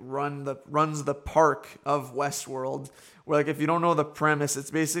who like runs the park of Westworld. Where like if you don't know the premise,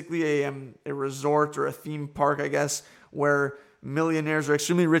 it's basically a resort or a theme park, I guess, where millionaires or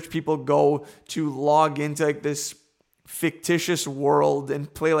extremely rich people go to log into like this fictitious world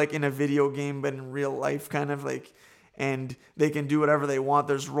and play like in a video game but in real life, kind of like, and they can do whatever they want.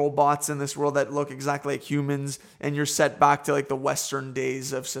 There's robots in this world that look exactly like humans, and you're set back to like the Western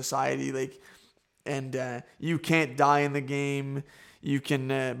days of society, like, and you can't die in the game. You can,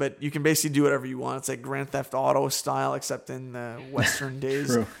 but you can basically do whatever you want. It's like Grand Theft Auto style, except in Western days.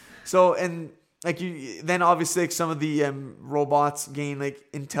 True. So, and like then obviously like some of the robots gain like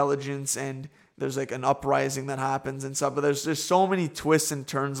intelligence, and there's like an uprising that happens and stuff. But there's just so many twists and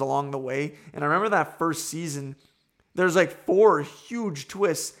turns along the way. And I remember that first season, there's like 4 huge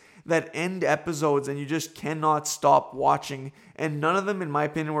twists that end episodes, and you just cannot stop watching. And none of them, in my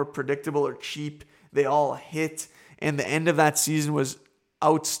opinion, were predictable or cheap. They all hit. And the end of that season was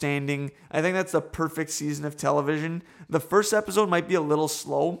outstanding. I think that's the perfect season of television. The first episode might be a little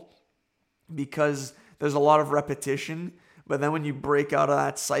slow because there's a lot of repetition. But then when you break out of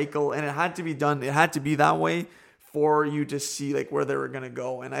that cycle, and it had to be done, it had to be that way for you to see like where they were going to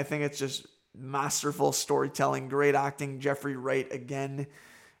go. And I think it's just masterful storytelling, great acting. Jeffrey Wright, again,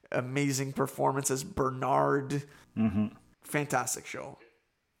 amazing performance as Bernard. Fantastic show.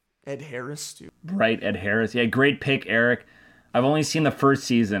 Ed Harris too. Right, Ed Harris. Yeah, great pick, Eric. I've only seen the first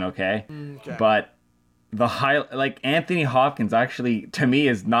season, okay? But like Anthony Hopkins actually, to me,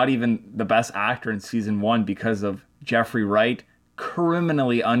 is not even the best actor in season 1 because of Jeffrey Wright.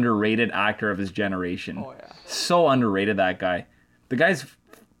 Criminally underrated actor of his generation. Oh, yeah. So underrated, that guy. The guy's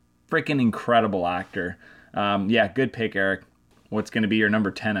freaking incredible actor. Yeah, good pick, Eric. What's going to be your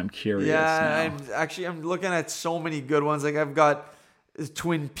number 10? I'm curious. Yeah, I'm looking at so many good ones. Like I've got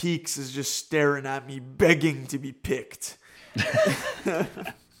Twin Peaks is just staring at me, begging to be picked.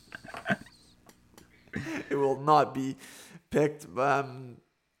 It will not be picked. Yeah,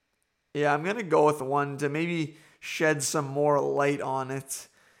 I'm going to go with one to maybe shed some more light on it.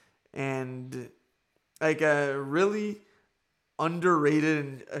 And like a really underrated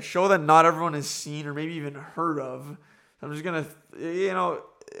and a show that not everyone has seen or maybe even heard of. I'm just going to,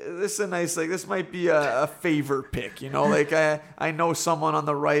 this is a nice, like, this might be a favor pick, like I know someone on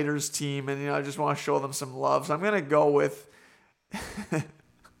the writers team and, I just want to show them some love. So I'm going to go with,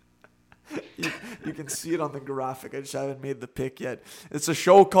 you can see it on the graphic. I just haven't made the pick yet. It's a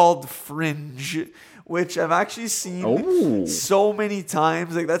show called Fringe, which I've actually seen so many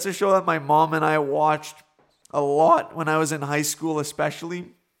times. Like that's a show that my mom and I watched a lot when I was in high school, especially.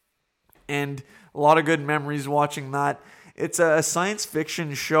 And a lot of good memories watching that. It's a science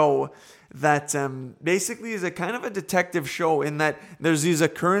fiction show that basically is a kind of a detective show in that there's these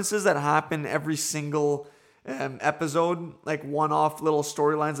occurrences that happen every single episode, like one-off little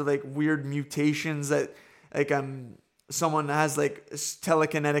storylines of like weird mutations that like someone has like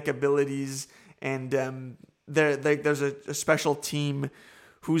telekinetic abilities, and there's a special team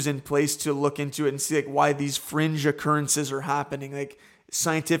who's in place to look into it and see like why these fringe occurrences are happening. Like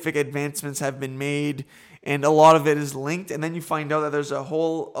scientific advancements have been made and a lot of it is linked, and then you find out that there's a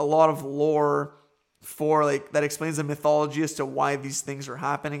lot of lore for like that explains the mythology as to why these things are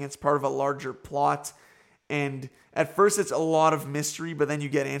happening. It's part of a larger plot, and at first it's a lot of mystery, but then you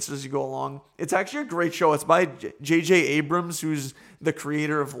get answers as you go along. It's actually a great show. It's by J.J. Abrams, who's the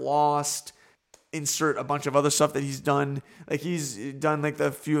creator of Lost. Insert a bunch of other stuff that he's done. Like he's done like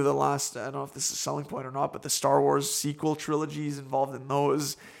the few of the last, I don't know if this is a selling point or not, but the Star Wars sequel trilogy, he's involved in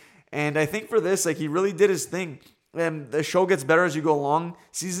those. And I think for this, like he really did his thing. And the show gets better as you go along.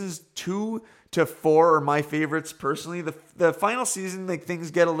 Seasons 2 to 4 are my favorites personally. The final season, like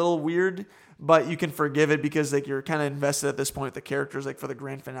things get a little weird, but you can forgive it because like you're kind of invested at this point with the characters, like for the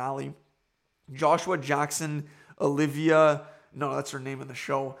grand finale. Joshua Jackson, Olivia, no, that's her name in the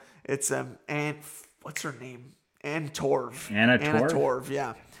show. It's what's her name? Anna Torv. Anna Torv,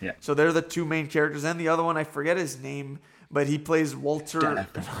 yeah. So they're the two main characters. And the other one, I forget his name, but he plays Walter.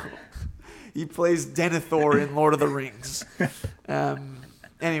 He plays Denethor in Lord of the Rings.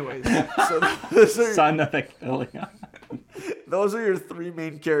 Anyways, so son of the killing. those are your three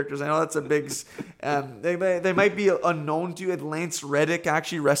main characters. I know that's a big. They might be unknown to you. Lance Reddick,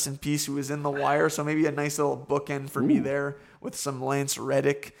 actually, rest in peace, who was in The Wire. So maybe a nice little bookend for me there with some Lance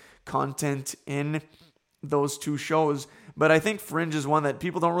Reddick content in those two shows. But I think Fringe is one that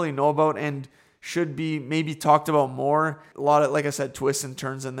people don't really know about and should be maybe talked about more. A lot of, like I said, twists and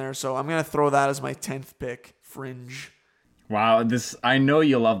turns in there. So I'm going to throw that as my 10th pick, Fringe. Wow, I know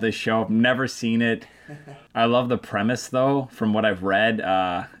you love this show. I've never seen it. I love the premise, though, from what I've read.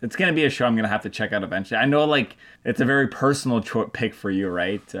 It's going to be a show I'm going to have to check out eventually. I know, like, it's a very personal pick for you,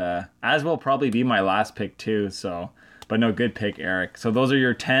 right? As will probably be my last pick, too. So, but no, good pick, Eric. So those are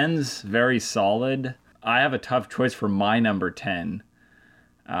your 10s. Very solid. I have a tough choice for my number 10.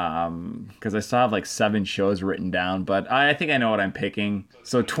 Because I still have, like, 7 shows written down. But I think I know what I'm picking.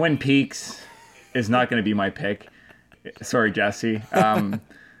 So Twin Peaks is not going to be my pick. Sorry, Jesse. I'm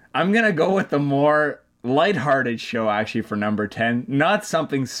going to go with the more lighthearted show actually for number 10. Not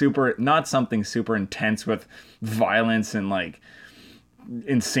something super intense with violence and like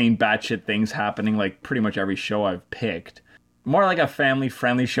insane batshit things happening like pretty much every show I've picked. More like a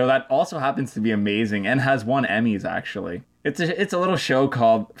family-friendly show that also happens to be amazing and has won Emmys actually. It's a little show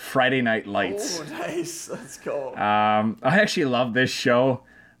called Friday Night Lights. Oh, nice. Let's go. I actually love this show.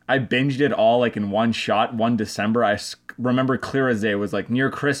 I binged it all like in one shot, one December. I remember clear as day. It was like near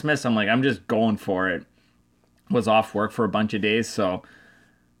Christmas. I'm like, I'm just going for it. Was off work for a bunch of days. So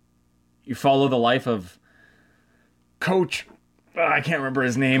you follow the life of Coach, I can't remember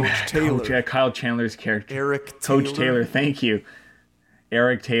his name. Coach Taylor. Kyle Chandler's character. Eric Taylor. Coach Taylor, thank you.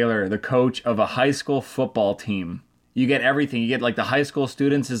 Eric Taylor, the coach of a high school football team. You get everything. You get like the high school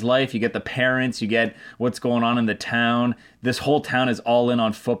students' life. You get the parents. You get what's going on in the town. This whole town is all in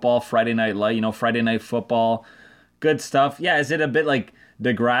on football. Friday Night Light, Friday Night Football. Good stuff. Yeah, is it a bit like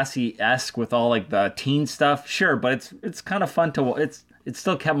Degrassi-esque with all like the teen stuff? Sure, but it's kind of fun to. It's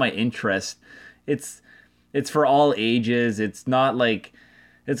still kept my interest. It's for all ages. It's not like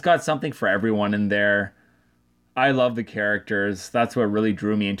it's got something for everyone in there. I love the characters. That's what really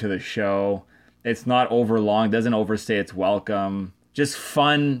drew me into the show. It's not over long, doesn't overstay its welcome. Just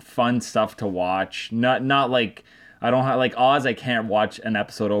fun stuff to watch. Not like I don't have like Oz. I can't watch an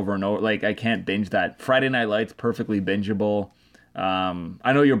episode over and over. Like I can't binge that. Friday Night Lights perfectly bingeable.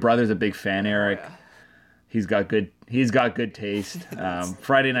 I know your brother's a big fan, Eric. Yeah. He's got good taste.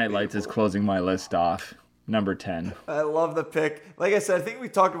 Friday Night Lights is closing my list off. Number 10. I love the pick. Like I said, I think we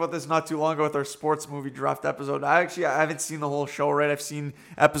talked about this not too long ago with our sports movie draft episode. I haven't seen the whole show, right? I've seen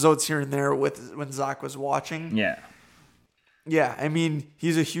episodes here and there when Zach was watching. Yeah. Yeah, I mean,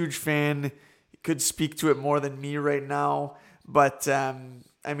 he's a huge fan. He could speak to it more than me right now. But,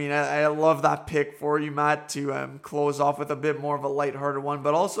 I mean, I love that pick for you, Matt, to close off with a bit more of a lighthearted one.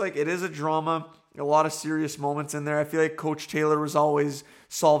 But also, like, it is a drama. A lot of serious moments in there. I feel like Coach Taylor was always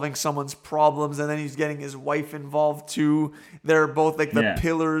solving someone's problems, and then he's getting his wife involved too. They're both like the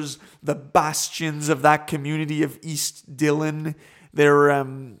pillars, the bastions of that community of East Dillon. They're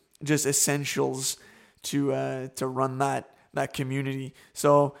just essentials to run that community.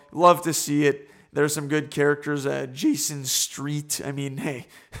 So love to see it. There's some good characters. Jason Street. I mean, hey,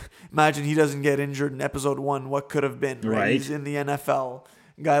 imagine he doesn't get injured in episode 1. What could have been? Right? He's in the NFL.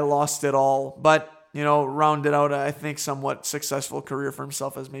 Guy lost it all, but rounded out I think somewhat successful career for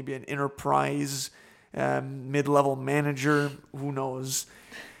himself as maybe an enterprise mid-level manager. Who knows?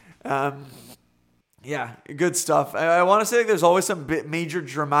 Yeah, good stuff. I want to say like, there's always some major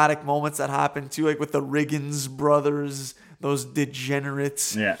dramatic moments that happen too, like with the Riggins brothers, those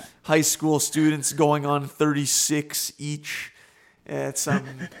degenerates, high school students going on 36 each. It's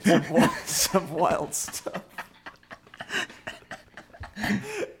some wild stuff.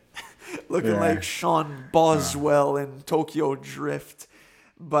 Looking like Sean Boswell in Tokyo Drift.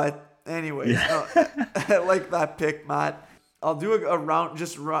 But anyways, I like that pick, Matt. I'll do a round,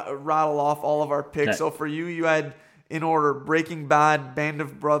 just rattle off all of our picks. Okay. So for you had in order Breaking Bad, Band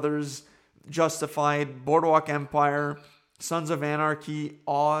of Brothers, Justified, Boardwalk Empire, Sons of Anarchy,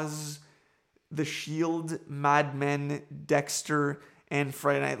 Oz, The Shield, Mad Men, Dexter, and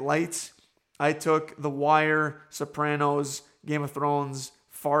Friday Night Lights. I took The Wire, Sopranos, Game of Thrones,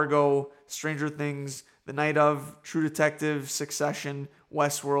 Fargo, Stranger Things, The Night of, True Detective, Succession,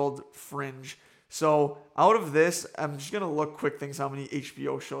 Westworld, Fringe. So out of this, I'm just going to look quick things how many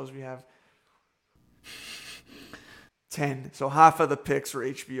HBO shows we have. 10. So half of the picks were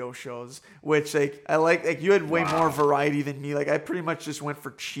HBO shows, which I like you had way more variety than me. Like I pretty much just went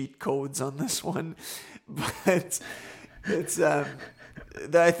for cheat codes on this one. But it's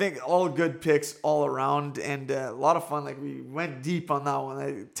I think all good picks all around and a lot of fun. Like we went deep on that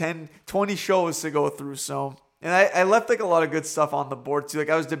one. 20 shows to go through. So And I left like a lot of good stuff on the board too. Like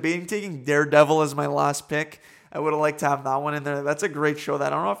I was debating taking Daredevil as my last pick. I would have liked to have that one in there. That's a great show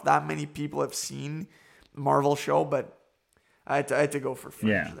that I don't know if that many people have seen. Marvel show, but I had to go for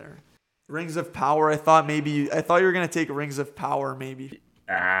Fringe there. Rings of Power. I thought you were gonna take Rings of Power maybe.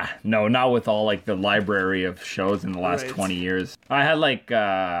 No, not with all like the library of shows in the last 20 years. I had like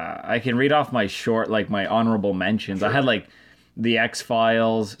I can read off my my honorable mentions. Sure. I had like The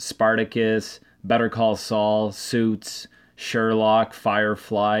X-Files, Spartacus, Better Call Saul, Suits, Sherlock,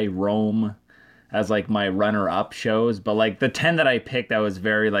 Firefly, Rome as like my runner-up shows. But like the 10 that I picked, I was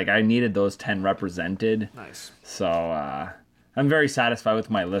very like I needed those 10 represented. Nice. So I'm very satisfied with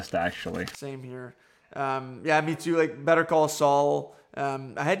my list actually. Same here. Me too. Like Better Call Saul.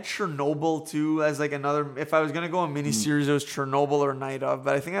 I had Chernobyl too as like another. If I was gonna go a miniseries, it was Chernobyl or Night of.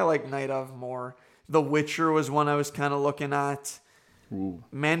 But I think I like Night of more. The Witcher was one I was kind of looking at. Ooh.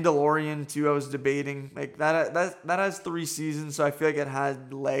 Mandalorian too. I was debating like that has 3 seasons, so I feel like it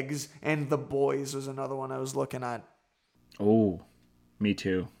had legs. And The Boys was another one I was looking at. Oh, me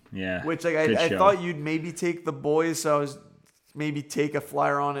too. Yeah. Which like I thought you'd maybe take The Boys, so I was maybe take a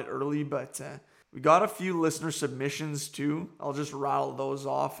flyer on it early, but. We got a few listener submissions too. I'll just rattle those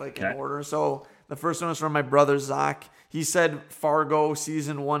off in order. So the first one was from my brother Zach. He said Fargo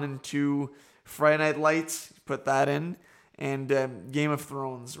season 1 and 2, Friday Night Lights, put that in, and Game of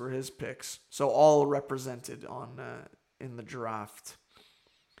Thrones were his picks. So all represented in the draft.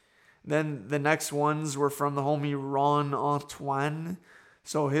 Then the next ones were from the homie Ron Antoine.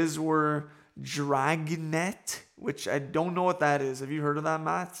 So his were Dragnet, which I don't know what that is. Have you heard of that,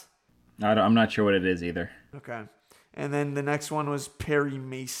 Matt? I'm not sure what it is either. Okay. And then the next one was Perry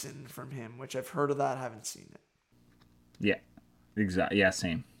Mason from him, which I've heard of that, haven't seen it. Yeah. Exactly. Yeah,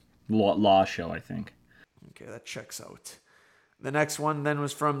 same. Law show, I think. Okay, that checks out. The next one then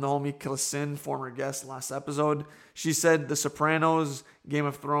was from the homie Klasin, former guest last episode. She said The Sopranos, Game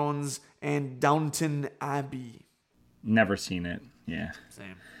of Thrones, and Downton Abbey. Never seen it. Yeah.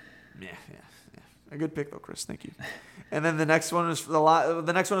 Same. Yeah. A good pick though, Chris. Thank you. And then the next one is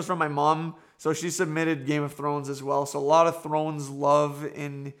from my mom. So she submitted Game of Thrones as well. So a lot of Thrones love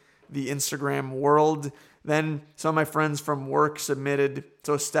in the Instagram world. Then some of my friends from work submitted.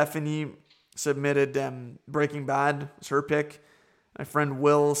 So Stephanie submitted Breaking Bad was her pick. My friend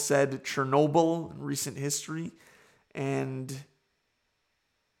Will said Chernobyl, recent history. And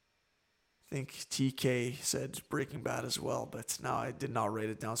I think TK said Breaking Bad as well, but now I did not write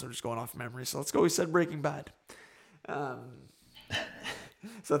it down, so I'm just going off memory. So let's go. He said Breaking Bad.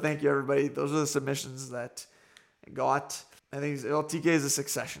 So thank you, everybody. Those are the submissions that I got. I think TK is a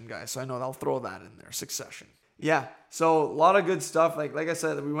Succession guy, so I know I'll throw that in there. Succession. Yeah, so a lot of good stuff. Like I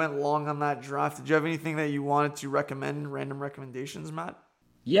said, we went long on that draft. Did you have anything that you wanted to recommend? Random recommendations, Matt?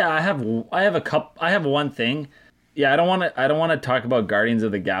 Yeah, I have one thing. Yeah, I don't want to talk about Guardians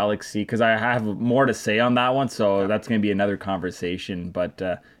of the Galaxy because I have more to say on that one. So that's going to be another conversation. But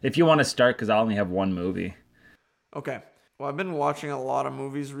if you want to start, because I only have one movie. Okay. Well, I've been watching a lot of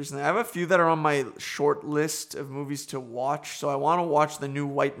movies recently. I have a few that are on my short list of movies to watch. So I want to watch the new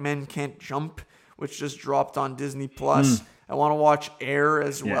White Men Can't Jump, which just dropped on Disney Plus. I want to watch Air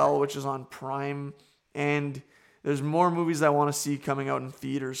as well, which is on Prime. And there's more movies I want to see coming out in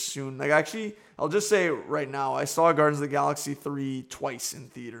theaters soon. Like actually, I'll just say right now, I saw Guardians of the Galaxy 3 twice in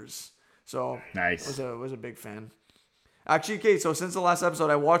theaters. So nice. Was a big fan. Actually, okay, so since the last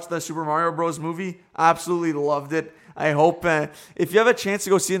episode, I watched the Super Mario Bros. Movie. Absolutely loved it. I hope if you have a chance to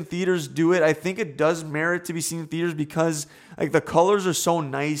go see it in theaters, do it. I think it does merit to be seen in theaters because like the colors are so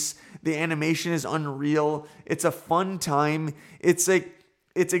nice. The animation is unreal. It's a fun time. It's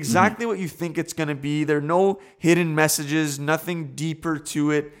exactly what you think it's going to be. There are no hidden messages, nothing deeper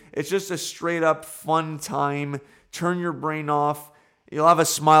to it. It's just a straight up fun time. Turn your brain off. You'll have a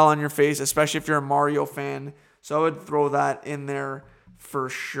smile on your face, especially if you're a Mario fan. So I would throw that in there for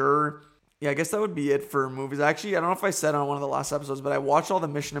sure. Yeah, I guess that would be it for movies. Actually, I don't know if I said on one of the last episodes, but I watched all the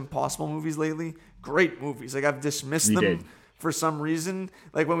Mission Impossible movies lately. Great movies. Like I've dismissed them for some reason.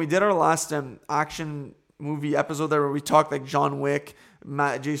 Like when we did our last action movie episode there where we talked like John Wick,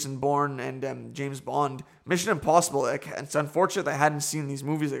 Jason Bourne, and James Bond. Mission Impossible, like, it's unfortunate I hadn't seen these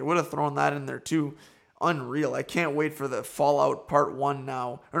movies. Like, I would have thrown that in there too. Unreal. I can't wait for the Fallout Part 1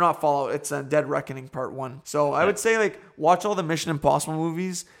 now. Or not Fallout, it's Dead Reckoning Part 1. So I would say like watch all the Mission Impossible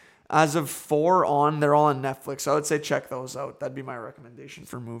movies. As of 4 on, they're all on Netflix. So I would say check those out. That'd be my recommendation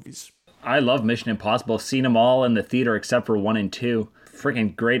for movies. I love Mission Impossible. Seen them all in the theater except for 1 and 2.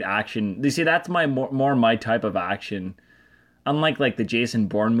 Freaking great action. You see, that's my more my type of action. Unlike like the Jason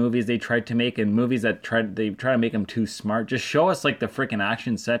Bourne movies they tried to make, and movies that try to make them too smart. Just show us like the freaking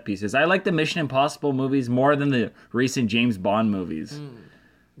action set pieces. I like the Mission Impossible movies more than the recent James Bond movies.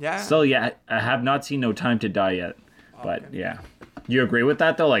 Yeah. Still, yeah, I have not seen No Time to Die yet, but yeah. You agree with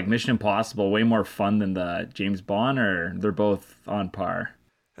that though? Like Mission Impossible, way more fun than the James Bond, or they're both on par?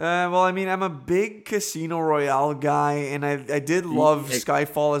 Well, I mean, I'm a big Casino Royale guy, and I did love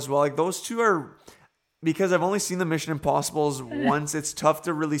Skyfall as well. Like, those two are, because I've only seen the Mission Impossibles once, it's tough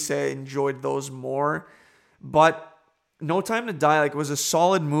to really say I enjoyed those more. But No Time to Die, like, was a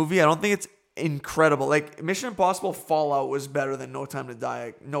solid movie. I don't think it's incredible. Like, Mission Impossible Fallout was better than No Time to Die,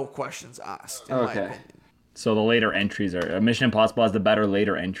 like, no questions asked, in my opinion. So the later entries are Mission Impossible has the better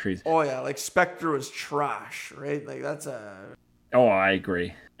later entries. Oh, yeah, like, Spectre was trash, right? Like, that's a... Oh, I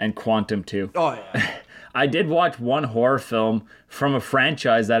agree. And Quantum too. Oh, yeah. I did watch one horror film from a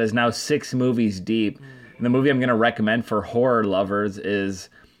franchise that is now 6 movies deep. And the movie I'm going to recommend for horror lovers is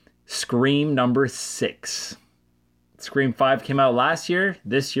Scream number 6. Scream 5 came out last year.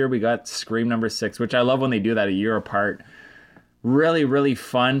 This year we got Scream number 6, which I love when they do that a year apart. Really, really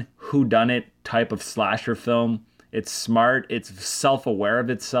fun whodunit type of slasher film. It's smart. It's self-aware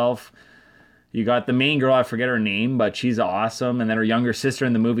of itself. You got the main girl, I forget her name, but she's awesome. And then her younger sister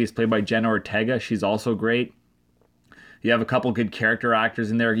in the movie is played by Jenna Ortega. She's also great. You have a couple good character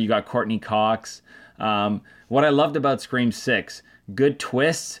actors in there. You got Courtney Cox. What I loved about Scream 6, good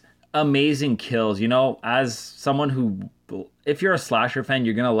twists, amazing kills. You know, as someone who, if you're a slasher fan,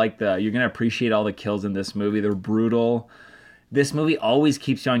 you're gonna appreciate all the kills in this movie. They're brutal. This movie always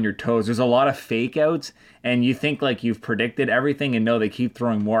keeps you on your toes. There's a lot of fake outs, and you think like you've predicted everything, and no, they keep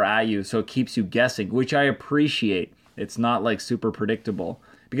throwing more at you, so it keeps you guessing, which I appreciate. It's not like super predictable,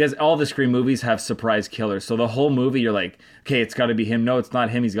 because all the Scream movies have surprise killers. So the whole movie, you're like, okay, it's got to be him. No, it's not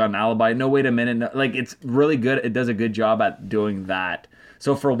him. He's got an alibi. No, wait a minute. No. Like, it's really good. It does a good job at doing that.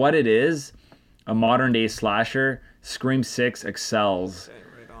 So for what it is, a modern day slasher, Scream 6 excels. Okay,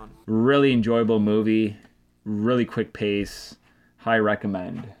 right on. Really enjoyable movie. Really quick pace. High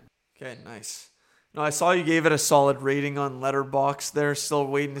recommend. Okay, nice. No, I saw you gave it a solid rating on Letterboxd there. Still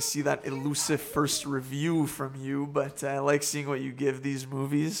waiting to see that elusive first review from you, but I like seeing what you give these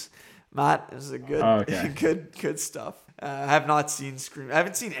movies. Matt, this is a good, good stuff. I have not seen Scream. I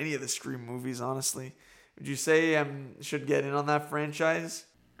haven't seen any of the Scream movies, honestly. Would you say I should get in on that franchise?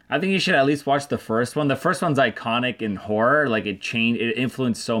 I think you should at least watch the first one. The first one's iconic in horror. Like, it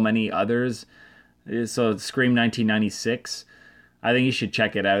influenced so many others. So Scream 1996. I think you should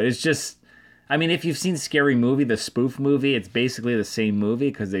check it out. It's just, I mean, if you've seen Scary Movie, the spoof movie, it's basically the same movie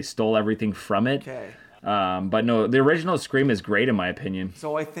because they stole everything from it. Okay. But no, the original Scream is great in my opinion.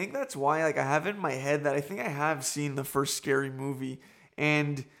 So I think that's why, like, I have in my head that I think I have seen the first Scary Movie,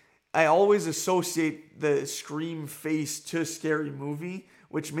 and I always associate the Scream face to Scary Movie,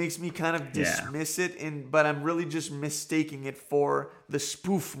 which makes me kind of dismiss it, but I'm really just mistaking it for the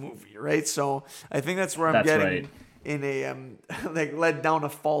spoof movie, right? So I think that's where I'm getting... Right. In a like led down a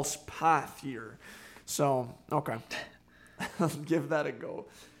false path here. So okay. I'll give that a go.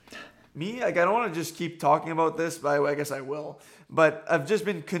 Me, like, I don't want to just keep talking about this, but I guess I will. But I've just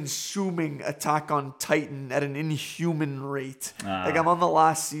been consuming Attack on Titan at an inhuman rate. Like, I'm on the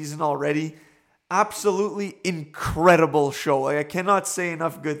last season already. Absolutely incredible show. Like, I cannot say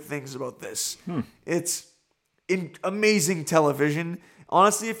enough good things about this. It's amazing television.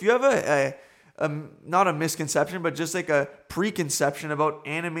 Honestly, if you have not a misconception, but just like a preconception about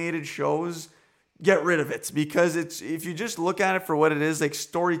animated shows, get rid of it, because if you just look at it for what it is, like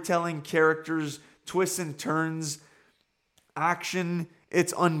storytelling, characters, twists and turns, action,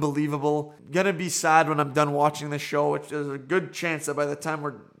 it's unbelievable. Gonna be sad when I'm done watching this show, which is a good chance that by the time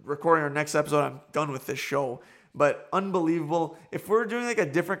we're recording our next episode, I'm done with this show. But unbelievable. If we're doing like a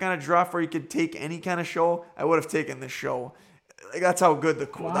different kind of draft where you could take any kind of show, I would have taken this show. Like, that's how good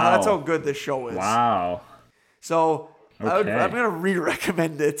that's how good this show is. Wow. So okay. I'm gonna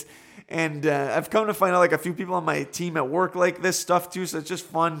re-recommend it, and I've come to find out like a few people on my team at work like this stuff too. So it's just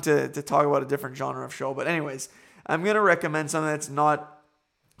fun to talk about a different genre of show. But anyways, I'm gonna recommend something that's not,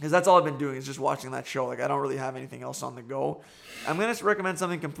 because that's all I've been doing is just watching that show. Like, I don't really have anything else on the go. I'm gonna recommend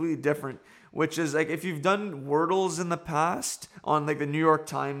something completely different, which is like if you've done Wordles in the past on like the New York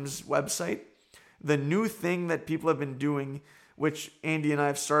Times website, the new thing that people have been doing, which Andy and I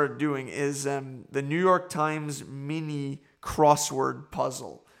have started doing, is the New York Times mini crossword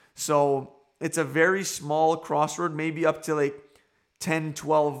puzzle. So it's a very small crossword, maybe up to like 10,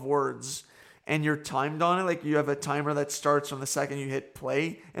 12 words. And you're timed on it. Like, you have a timer that starts from the second you hit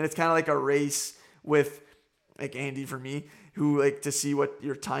play. And it's kind of like a race with like Andy, for me, who like to see what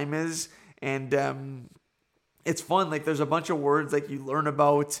your time is. And it's fun. Like there's a bunch of words like you learn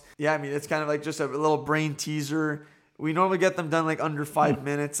about. Yeah, I mean it's kind of like just a little brain teaser. We normally get them done like under 5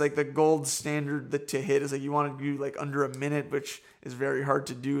 minutes. Like the gold standard that to hit is like you want to do like under a minute, which is very hard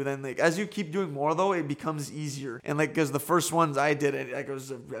to do. Then like as you keep doing more though, it becomes easier. And like because the first ones I did, I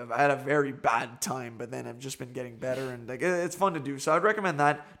had a very bad time, but then I've just been getting better and like it's fun to do. So I'd recommend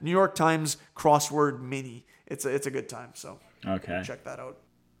that New York Times crossword mini. It's a good time. So Okay. check that out.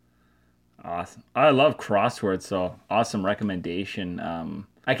 Awesome. I love crosswords, so awesome recommendation.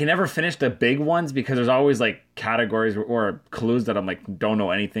 I can never finish the big ones because there's always like categories or clues that I'm like don't know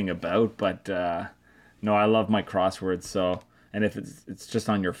anything about. But no, I love my crosswords. So, and if it's just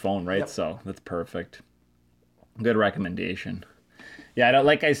on your phone, right? Yep. So that's perfect. Good recommendation. Yeah, I don't,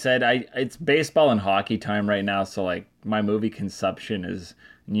 like I said, it's baseball and hockey time right now. So like my movie consumption is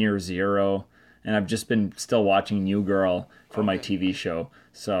near zero, and I've just been still watching New Girl for my TV show.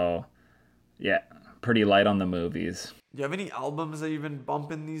 So yeah, pretty light on the movies. Do you have any albums that you've been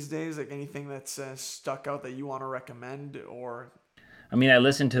bumping these days? Like anything that's stuck out that you want to recommend or? I mean, I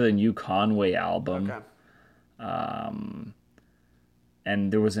listened to the new Conway album. Okay.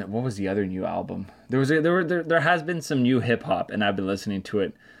 And there was what was the other new album? There has been some new hip hop, and I've been listening to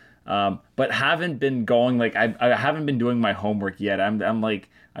it, but haven't been going like I haven't been doing my homework yet.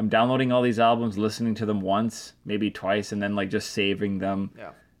 I'm downloading all these albums, listening to them once, maybe twice, and then like just saving them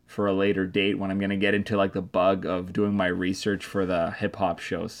for a later date when I'm gonna get into like the bug of doing my research for the hip hop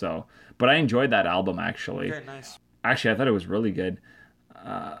show. So, but I enjoyed that album actually. Okay, nice. Actually, I thought it was really good.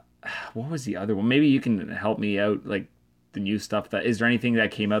 What was the other one? Maybe you can help me out, like the new stuff. That is there anything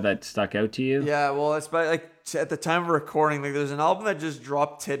that came out that stuck out to you? Yeah, well, it's like at the time of recording, like there's an album that just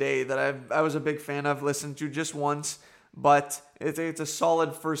dropped today that I was a big fan of, listened to just once, but it's a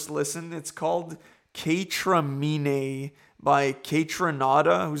solid first listen. It's called Ketramine by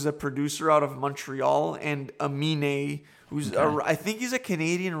Ketranada, who's a producer out of Montreal, and Amine, who's I think he's a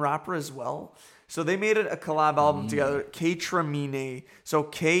Canadian rapper as well. So they made a collab album together, Ketramine. So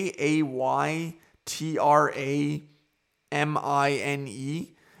Kaytramine.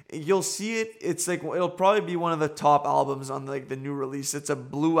 You'll see it. It's like it'll probably be one of the top albums on like the new release. It's a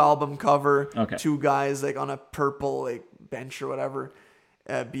blue album cover. Okay. Two guys like on a purple like bench or whatever,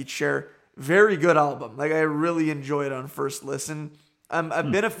 beach chair. Very good album. Like I really enjoy it on first listen.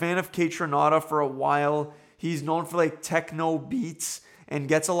 I've been a fan of Ketranada for a while. He's known for like techno beats and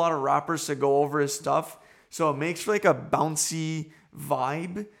gets a lot of rappers to go over his stuff. So it makes for like a bouncy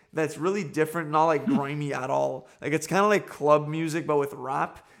vibe that's really different, not like grimy at all. Like it's kind of like club music but with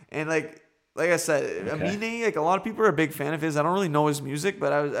rap. And like I said, Amine, like a lot of people are a big fan of his. I don't really know his music,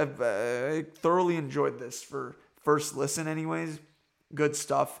 but I thoroughly enjoyed this for first listen anyways. Good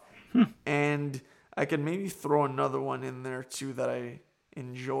stuff. And I could maybe throw another one in there too that I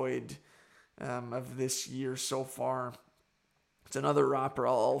enjoyed of this year so far. It's another rapper.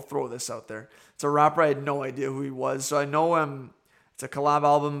 I'll throw this out there. It's a rapper I had no idea who he was. So I know it's a collab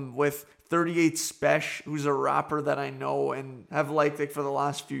album with 38 Spesh, who's a rapper that I know and have liked like for the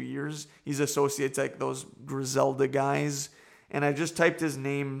last few years. He's associated to like those Griselda guys. And I just typed his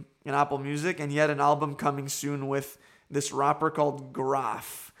name in Apple Music, and he had an album coming soon with this rapper called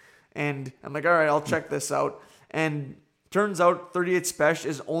Graph. And I'm like, all right, I'll check this out. And turns out 38 Spesh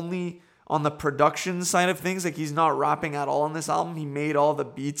is only on the production side of things. Like he's not rapping at all on this album. He made all the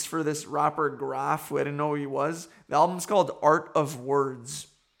beats for this rapper Graph, who I didn't know who he was. The album's called Art of Words.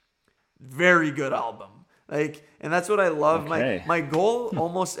 Very good album. Like, and that's what I love. Okay. My goal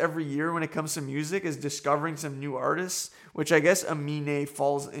almost every year when it comes to music is discovering some new artists, which I guess Amine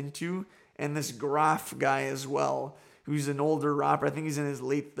falls into, and this Graph guy as well, who's an older rapper. I think he's in his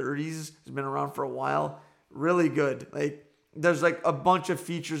late 30s. He's been around for a while. Really good. Like, there's like a bunch of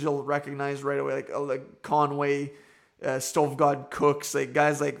features you'll recognize right away, like Conway, Stove God Cooks, like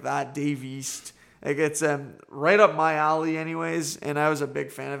guys like that, Dave East. Like it's right up my alley anyways, and I was a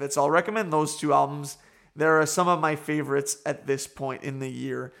big fan of it. So I'll recommend those two albums. There are some of my favorites at this point in the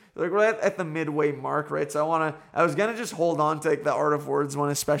year. Like right at the midway mark, right? So I was gonna just hold on to like the Art of Words one,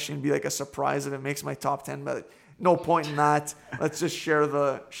 especially, and be like a surprise if it makes my top 10, but no point in that. Let's just share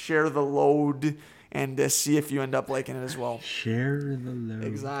the load and see if you end up liking it as well. Share the load.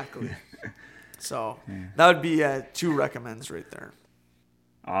 Exactly. So that would be two recommends right there.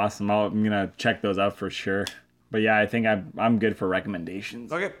 Awesome. I'm gonna check those out for sure. But yeah, I think I'm good for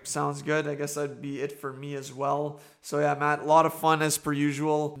recommendations. Okay, sounds good. I guess that'd be it for me as well. So yeah, Matt, a lot of fun as per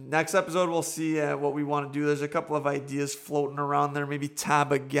usual. Next episode, we'll see what we want to do. There's a couple of ideas floating around there. Maybe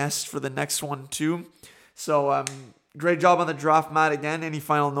tab a guest for the next one too. So great job on the draft, Matt. Again, any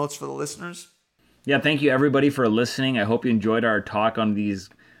final notes for the listeners? Yeah, thank you everybody for listening. I hope you enjoyed our talk on these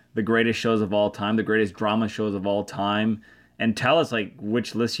the greatest shows of all time, the greatest drama shows of all time. And tell us like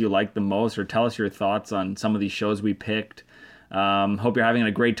which list you like the most, or tell us your thoughts on some of these shows we picked. Hope you're having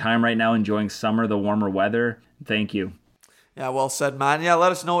a great time right now, enjoying summer, the warmer weather. Thank you. Yeah, well said, man. Yeah,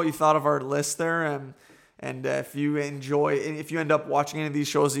 let us know what you thought of our list there. And if you end up watching any of these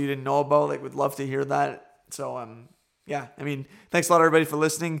shows that you didn't know about, like, we'd love to hear that. So, yeah, I mean, thanks a lot, everybody, for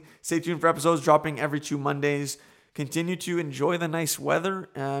listening. Stay tuned for episodes dropping every 2 Mondays. Continue to enjoy the nice weather.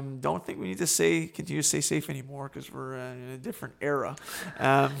 Don't think we need to continue to stay safe anymore, because we're in a different era.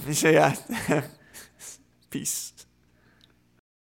 So, yeah, peace.